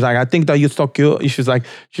Colombian. She was like, I think that you're so cute. She was like,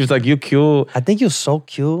 you cute. I think you're so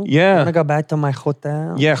cute. Yeah. You want to go back to my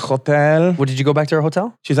hotel? Yeah, hotel. What, did you go back to her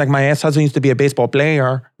hotel? She's like, my ex-husband used to be a baseball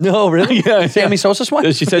player. No, really? Yeah, Sammy Sosa's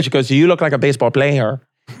wife? She said, she goes, you look like a baseball player.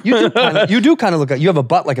 You do kind of look like, you have a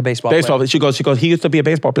butt like a baseball Baseball. player. She goes, he used to be a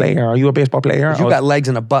baseball player. Are you a baseball player? You got legs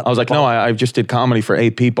and a butt. I was like, no, I just did comedy for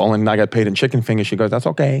 8 people and I got paid in chicken fingers. She goes, that's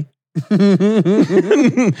okay.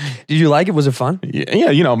 Did you like it? Was it fun? Yeah,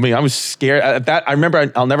 you know me. I was scared at that. I remember.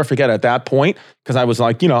 I'll never forget at that point because I was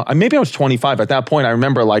like, maybe I was 25 at that point. I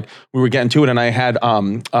remember like we were getting to it, and I had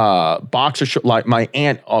boxer shorts. Like my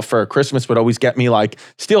aunt for Christmas would always get me like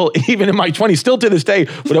still even in my 20s, still to this day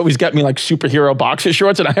would always get me like superhero boxer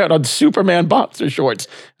shorts, and I had on Superman boxer shorts.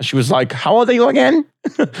 And she was like, "How old are you again?"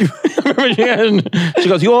 She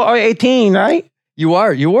goes, "You are 18, right?" You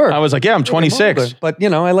were. I was like, "Yeah, I'm 26." But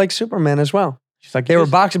I like Superman as well. She's like, They were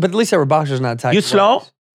boxers, but at least they were boxers, not tight. You slow?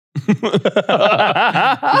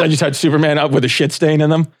 I just had Superman up with a shit stain in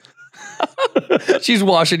them. She's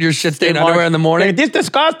washing your shit stained underwear in the morning. Like, this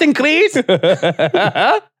disgusting, please.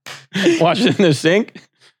 Washing in the sink.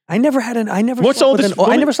 I never What's slept with oldest I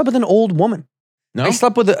woman? never slept with an old woman. No. I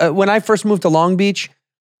slept with when I first moved to Long Beach.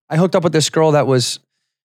 I hooked up with this girl that was,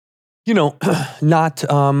 not.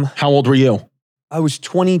 How old were you? I was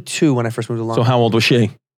 22 when I first moved to Long So Beach. how old was she?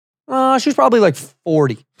 She was probably like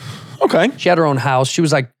 40. Okay. She had her own house. She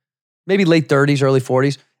was like maybe late 30s, early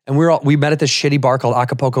 40s. And we met at this shitty bar called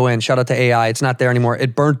Acapulco Inn. Shout out to AI. It's not there anymore.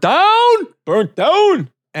 It burnt down. Burnt down.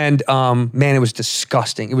 And man, it was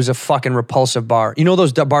disgusting. It was a fucking repulsive bar. You know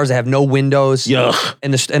those bars that have no windows? Yuck.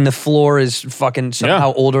 And the floor is fucking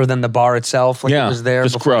somehow older than the bar itself. Like it was there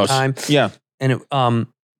just before gross. time. Yeah. And it,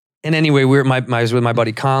 and anyway, I was with my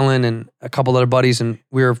buddy Colin and a couple other buddies, and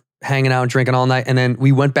we were hanging out and drinking all night. And then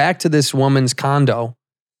we went back to this woman's condo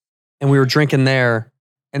and we were drinking there.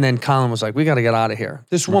 And then Colin was like, we got to get out of here.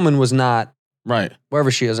 This woman was not, Right.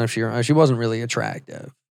 wherever she is, she wasn't really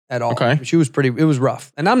attractive at all. Okay. She was it was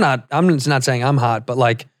rough. And I'm not saying I'm hot, but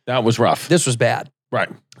like, That was rough. this was bad. Right.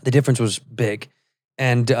 The difference was big.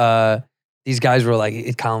 And these guys were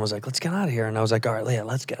like, Colin was like, let's get out of here. And I was like, all right, Leah,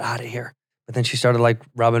 let's get out of here. But then she started like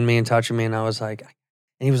rubbing me and touching me. And I was like,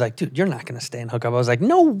 and he was like, dude, you're not going to stay and hook up. I was like,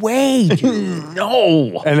 no way, dude.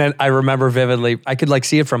 No. And then I remember vividly, I could like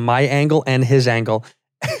see it from my angle and his angle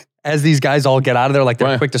as these guys all get out of there, like they're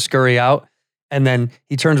Right. quick to scurry out. And then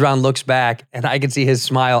he turns around, looks back, and I can see his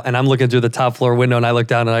smile. And I'm looking through the top floor window and I look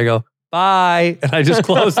down and I go, bye. And I just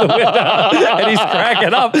close the window and he's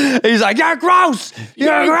cracking up. He's like, you're gross.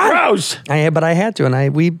 You're gross. But I had to.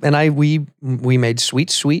 And we made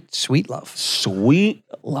sweet love. Sweet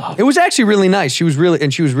love. It was actually really nice. She was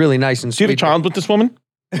really nice and Do you have a sweet. child with this woman?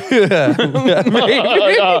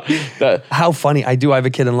 How funny. I do. I have a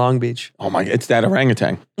kid in Long Beach. Oh my, it's that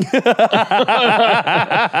orangutan.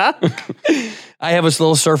 I have this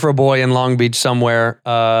little surfer boy in Long Beach somewhere.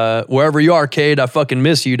 Wherever you are, Cade, I fucking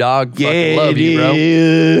miss you, dog. Fucking love you, bro.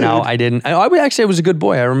 No, I didn't. I would actually say I was a good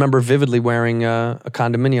boy. I remember vividly wearing a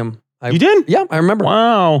condominium. You did? Yeah, I remember.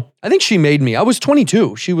 Wow. I think she made me. I was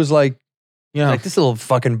 22. She was like Yeah. this little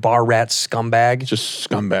fucking bar rat scumbag. Just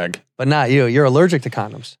scumbag. But not you. You're allergic to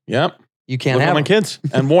condoms. Yep. You can't Look at have my them. kids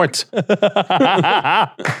and warts.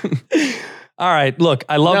 All right, look,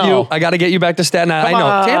 I love No. you. I got to get you back to Staten Island. Come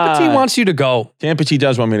I know. Tampa T on. wants you to go. Tampa T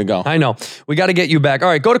does want me to go. I know. We got to get you back. All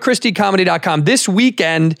right, go to ChristyComedy.com. This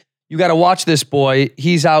weekend, you got to watch this boy.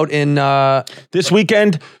 He's out in This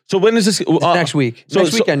weekend. So when is this? next week.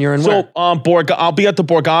 Next weekend, you're in where? I'll be at the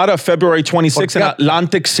Borgata February 26th in Borgata.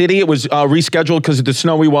 Atlantic City. It was rescheduled because of the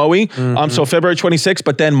snowy wowie. So February 26th,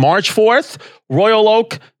 but then March 4th, Royal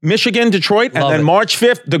Oak, Michigan, Detroit, and Love then it. March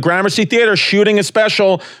 5th, the Gramercy Theater shooting a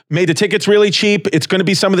special. Made the tickets really cheap. It's going to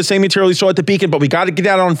be some of the same material you saw at the Beacon, but we got to get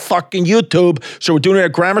that on fucking YouTube. So we're doing it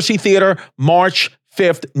at Gramercy Theater, March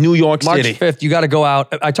 5th, New York March City. 5th, you got to go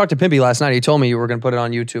out. I talked to Pimpy last night. He told me you were going to put it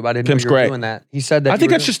on YouTube. I didn't Pimp's know you were great. doing that. He said that. I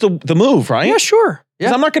think that's just the move, right? Yeah, sure. 'Cause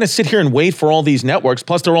Yeah. I'm not going to sit here and wait for all these networks.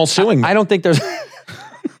 Plus, they're all suing me. I don't think there's.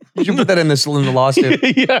 You should put that in the lawsuit.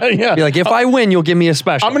 yeah. Be like, if I win, you'll give me a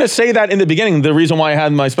special. I'm going to say that in the beginning. The reason why I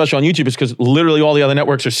had my special on YouTube is because literally all the other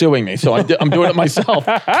networks are suing me. So I'm doing it myself.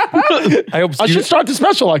 I hope I should start the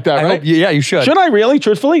special like that, I right? hope yeah, you should. Should I really,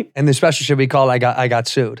 truthfully? And the special should be called I got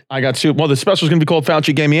sued. I got sued. Well, the special is going to be called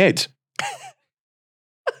Fauci Gave Me AIDS.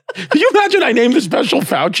 Can you imagine I named the special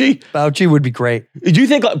Fauci? Fauci would be great. Do you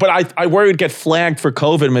think, but I worry it'd get flagged for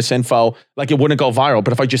COVID misinfo, like it wouldn't go viral.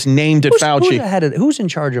 But if I just named it Fauci. Who's in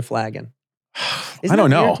charge of flagging? I don't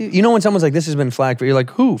know. You know when someone's like, this has been flagged for you, like,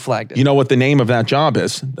 who flagged it? You know what the name of that job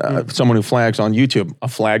is? Someone who flags on YouTube. A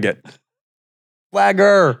flag it.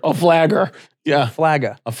 Flagger. A flagger. Yeah.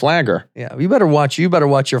 Flagger. A flagger. Yeah. You better watch your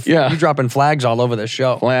Yeah. You're dropping flags all over this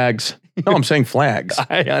show. Flags. No, I'm saying flags.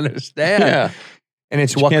 I understand. Yeah. And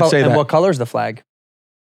it's But you can't say that. what color is the flag?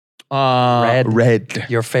 Red. Red.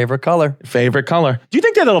 Your favorite color. Favorite color. Do you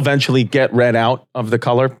think that'll eventually get red out of the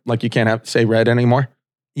color? Like you can't say red anymore?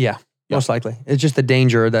 Yeah. Most likely. It's just the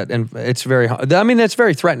danger that, and it's very, I mean, it's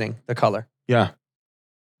very threatening, the color. Yeah.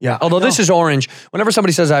 Yeah. Although this is orange. Whenever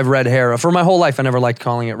somebody says I have red hair, for my whole life, I never liked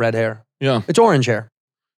calling it red hair. Yeah. It's orange hair.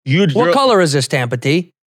 You're, What color is this, Tampa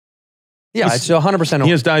T? Yeah, it's 100% He orange.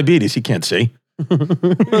 has diabetes. He can't see.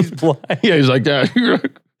 He's blind. Yeah, he's like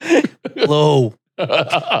that. Low.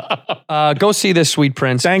 Go see this sweet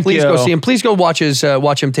prince. Thank Please you. go see him. Please go watch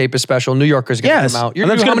him tape his special. New Yorker's going to Yes. come out. And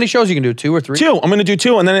that's How gonna- many shows you can do? 2 or 3? 2. I'm going to do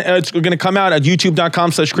 2. And then it's going to come out at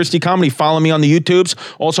youtube.com/ChristyComedy. Follow me on the YouTubes.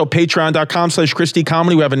 Also,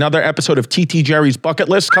 patreon.com/ChristyComedy. We have another episode of TT Jerry's Bucket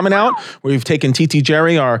List coming out, where we've taken TT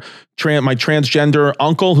Jerry, my transgender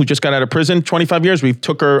uncle who just got out of prison 25 years. We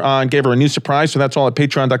took her and gave her a new surprise. So that's all at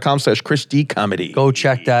patreon.com/ChristyComedy. Go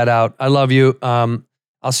check that out. I love you.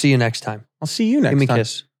 I'll see you next time. I'll see you next Give me a time.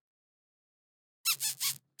 kiss.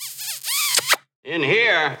 In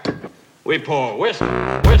here, we pour whisk,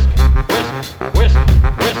 whisk, whisk, whisk,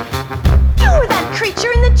 whisk. You were that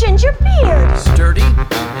creature in the ginger beard. Sturdy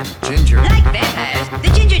and ginger. Like vampires, the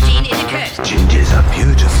ginger gene is a curse. Gingers are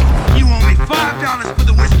beautiful. You owe me $5 for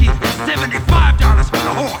the whiskey and $75 for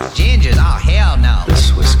the horse. Gingers? Oh, hell no.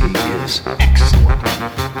 This whiskey is excellent.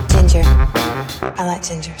 Ginger. I like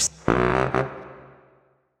gingers.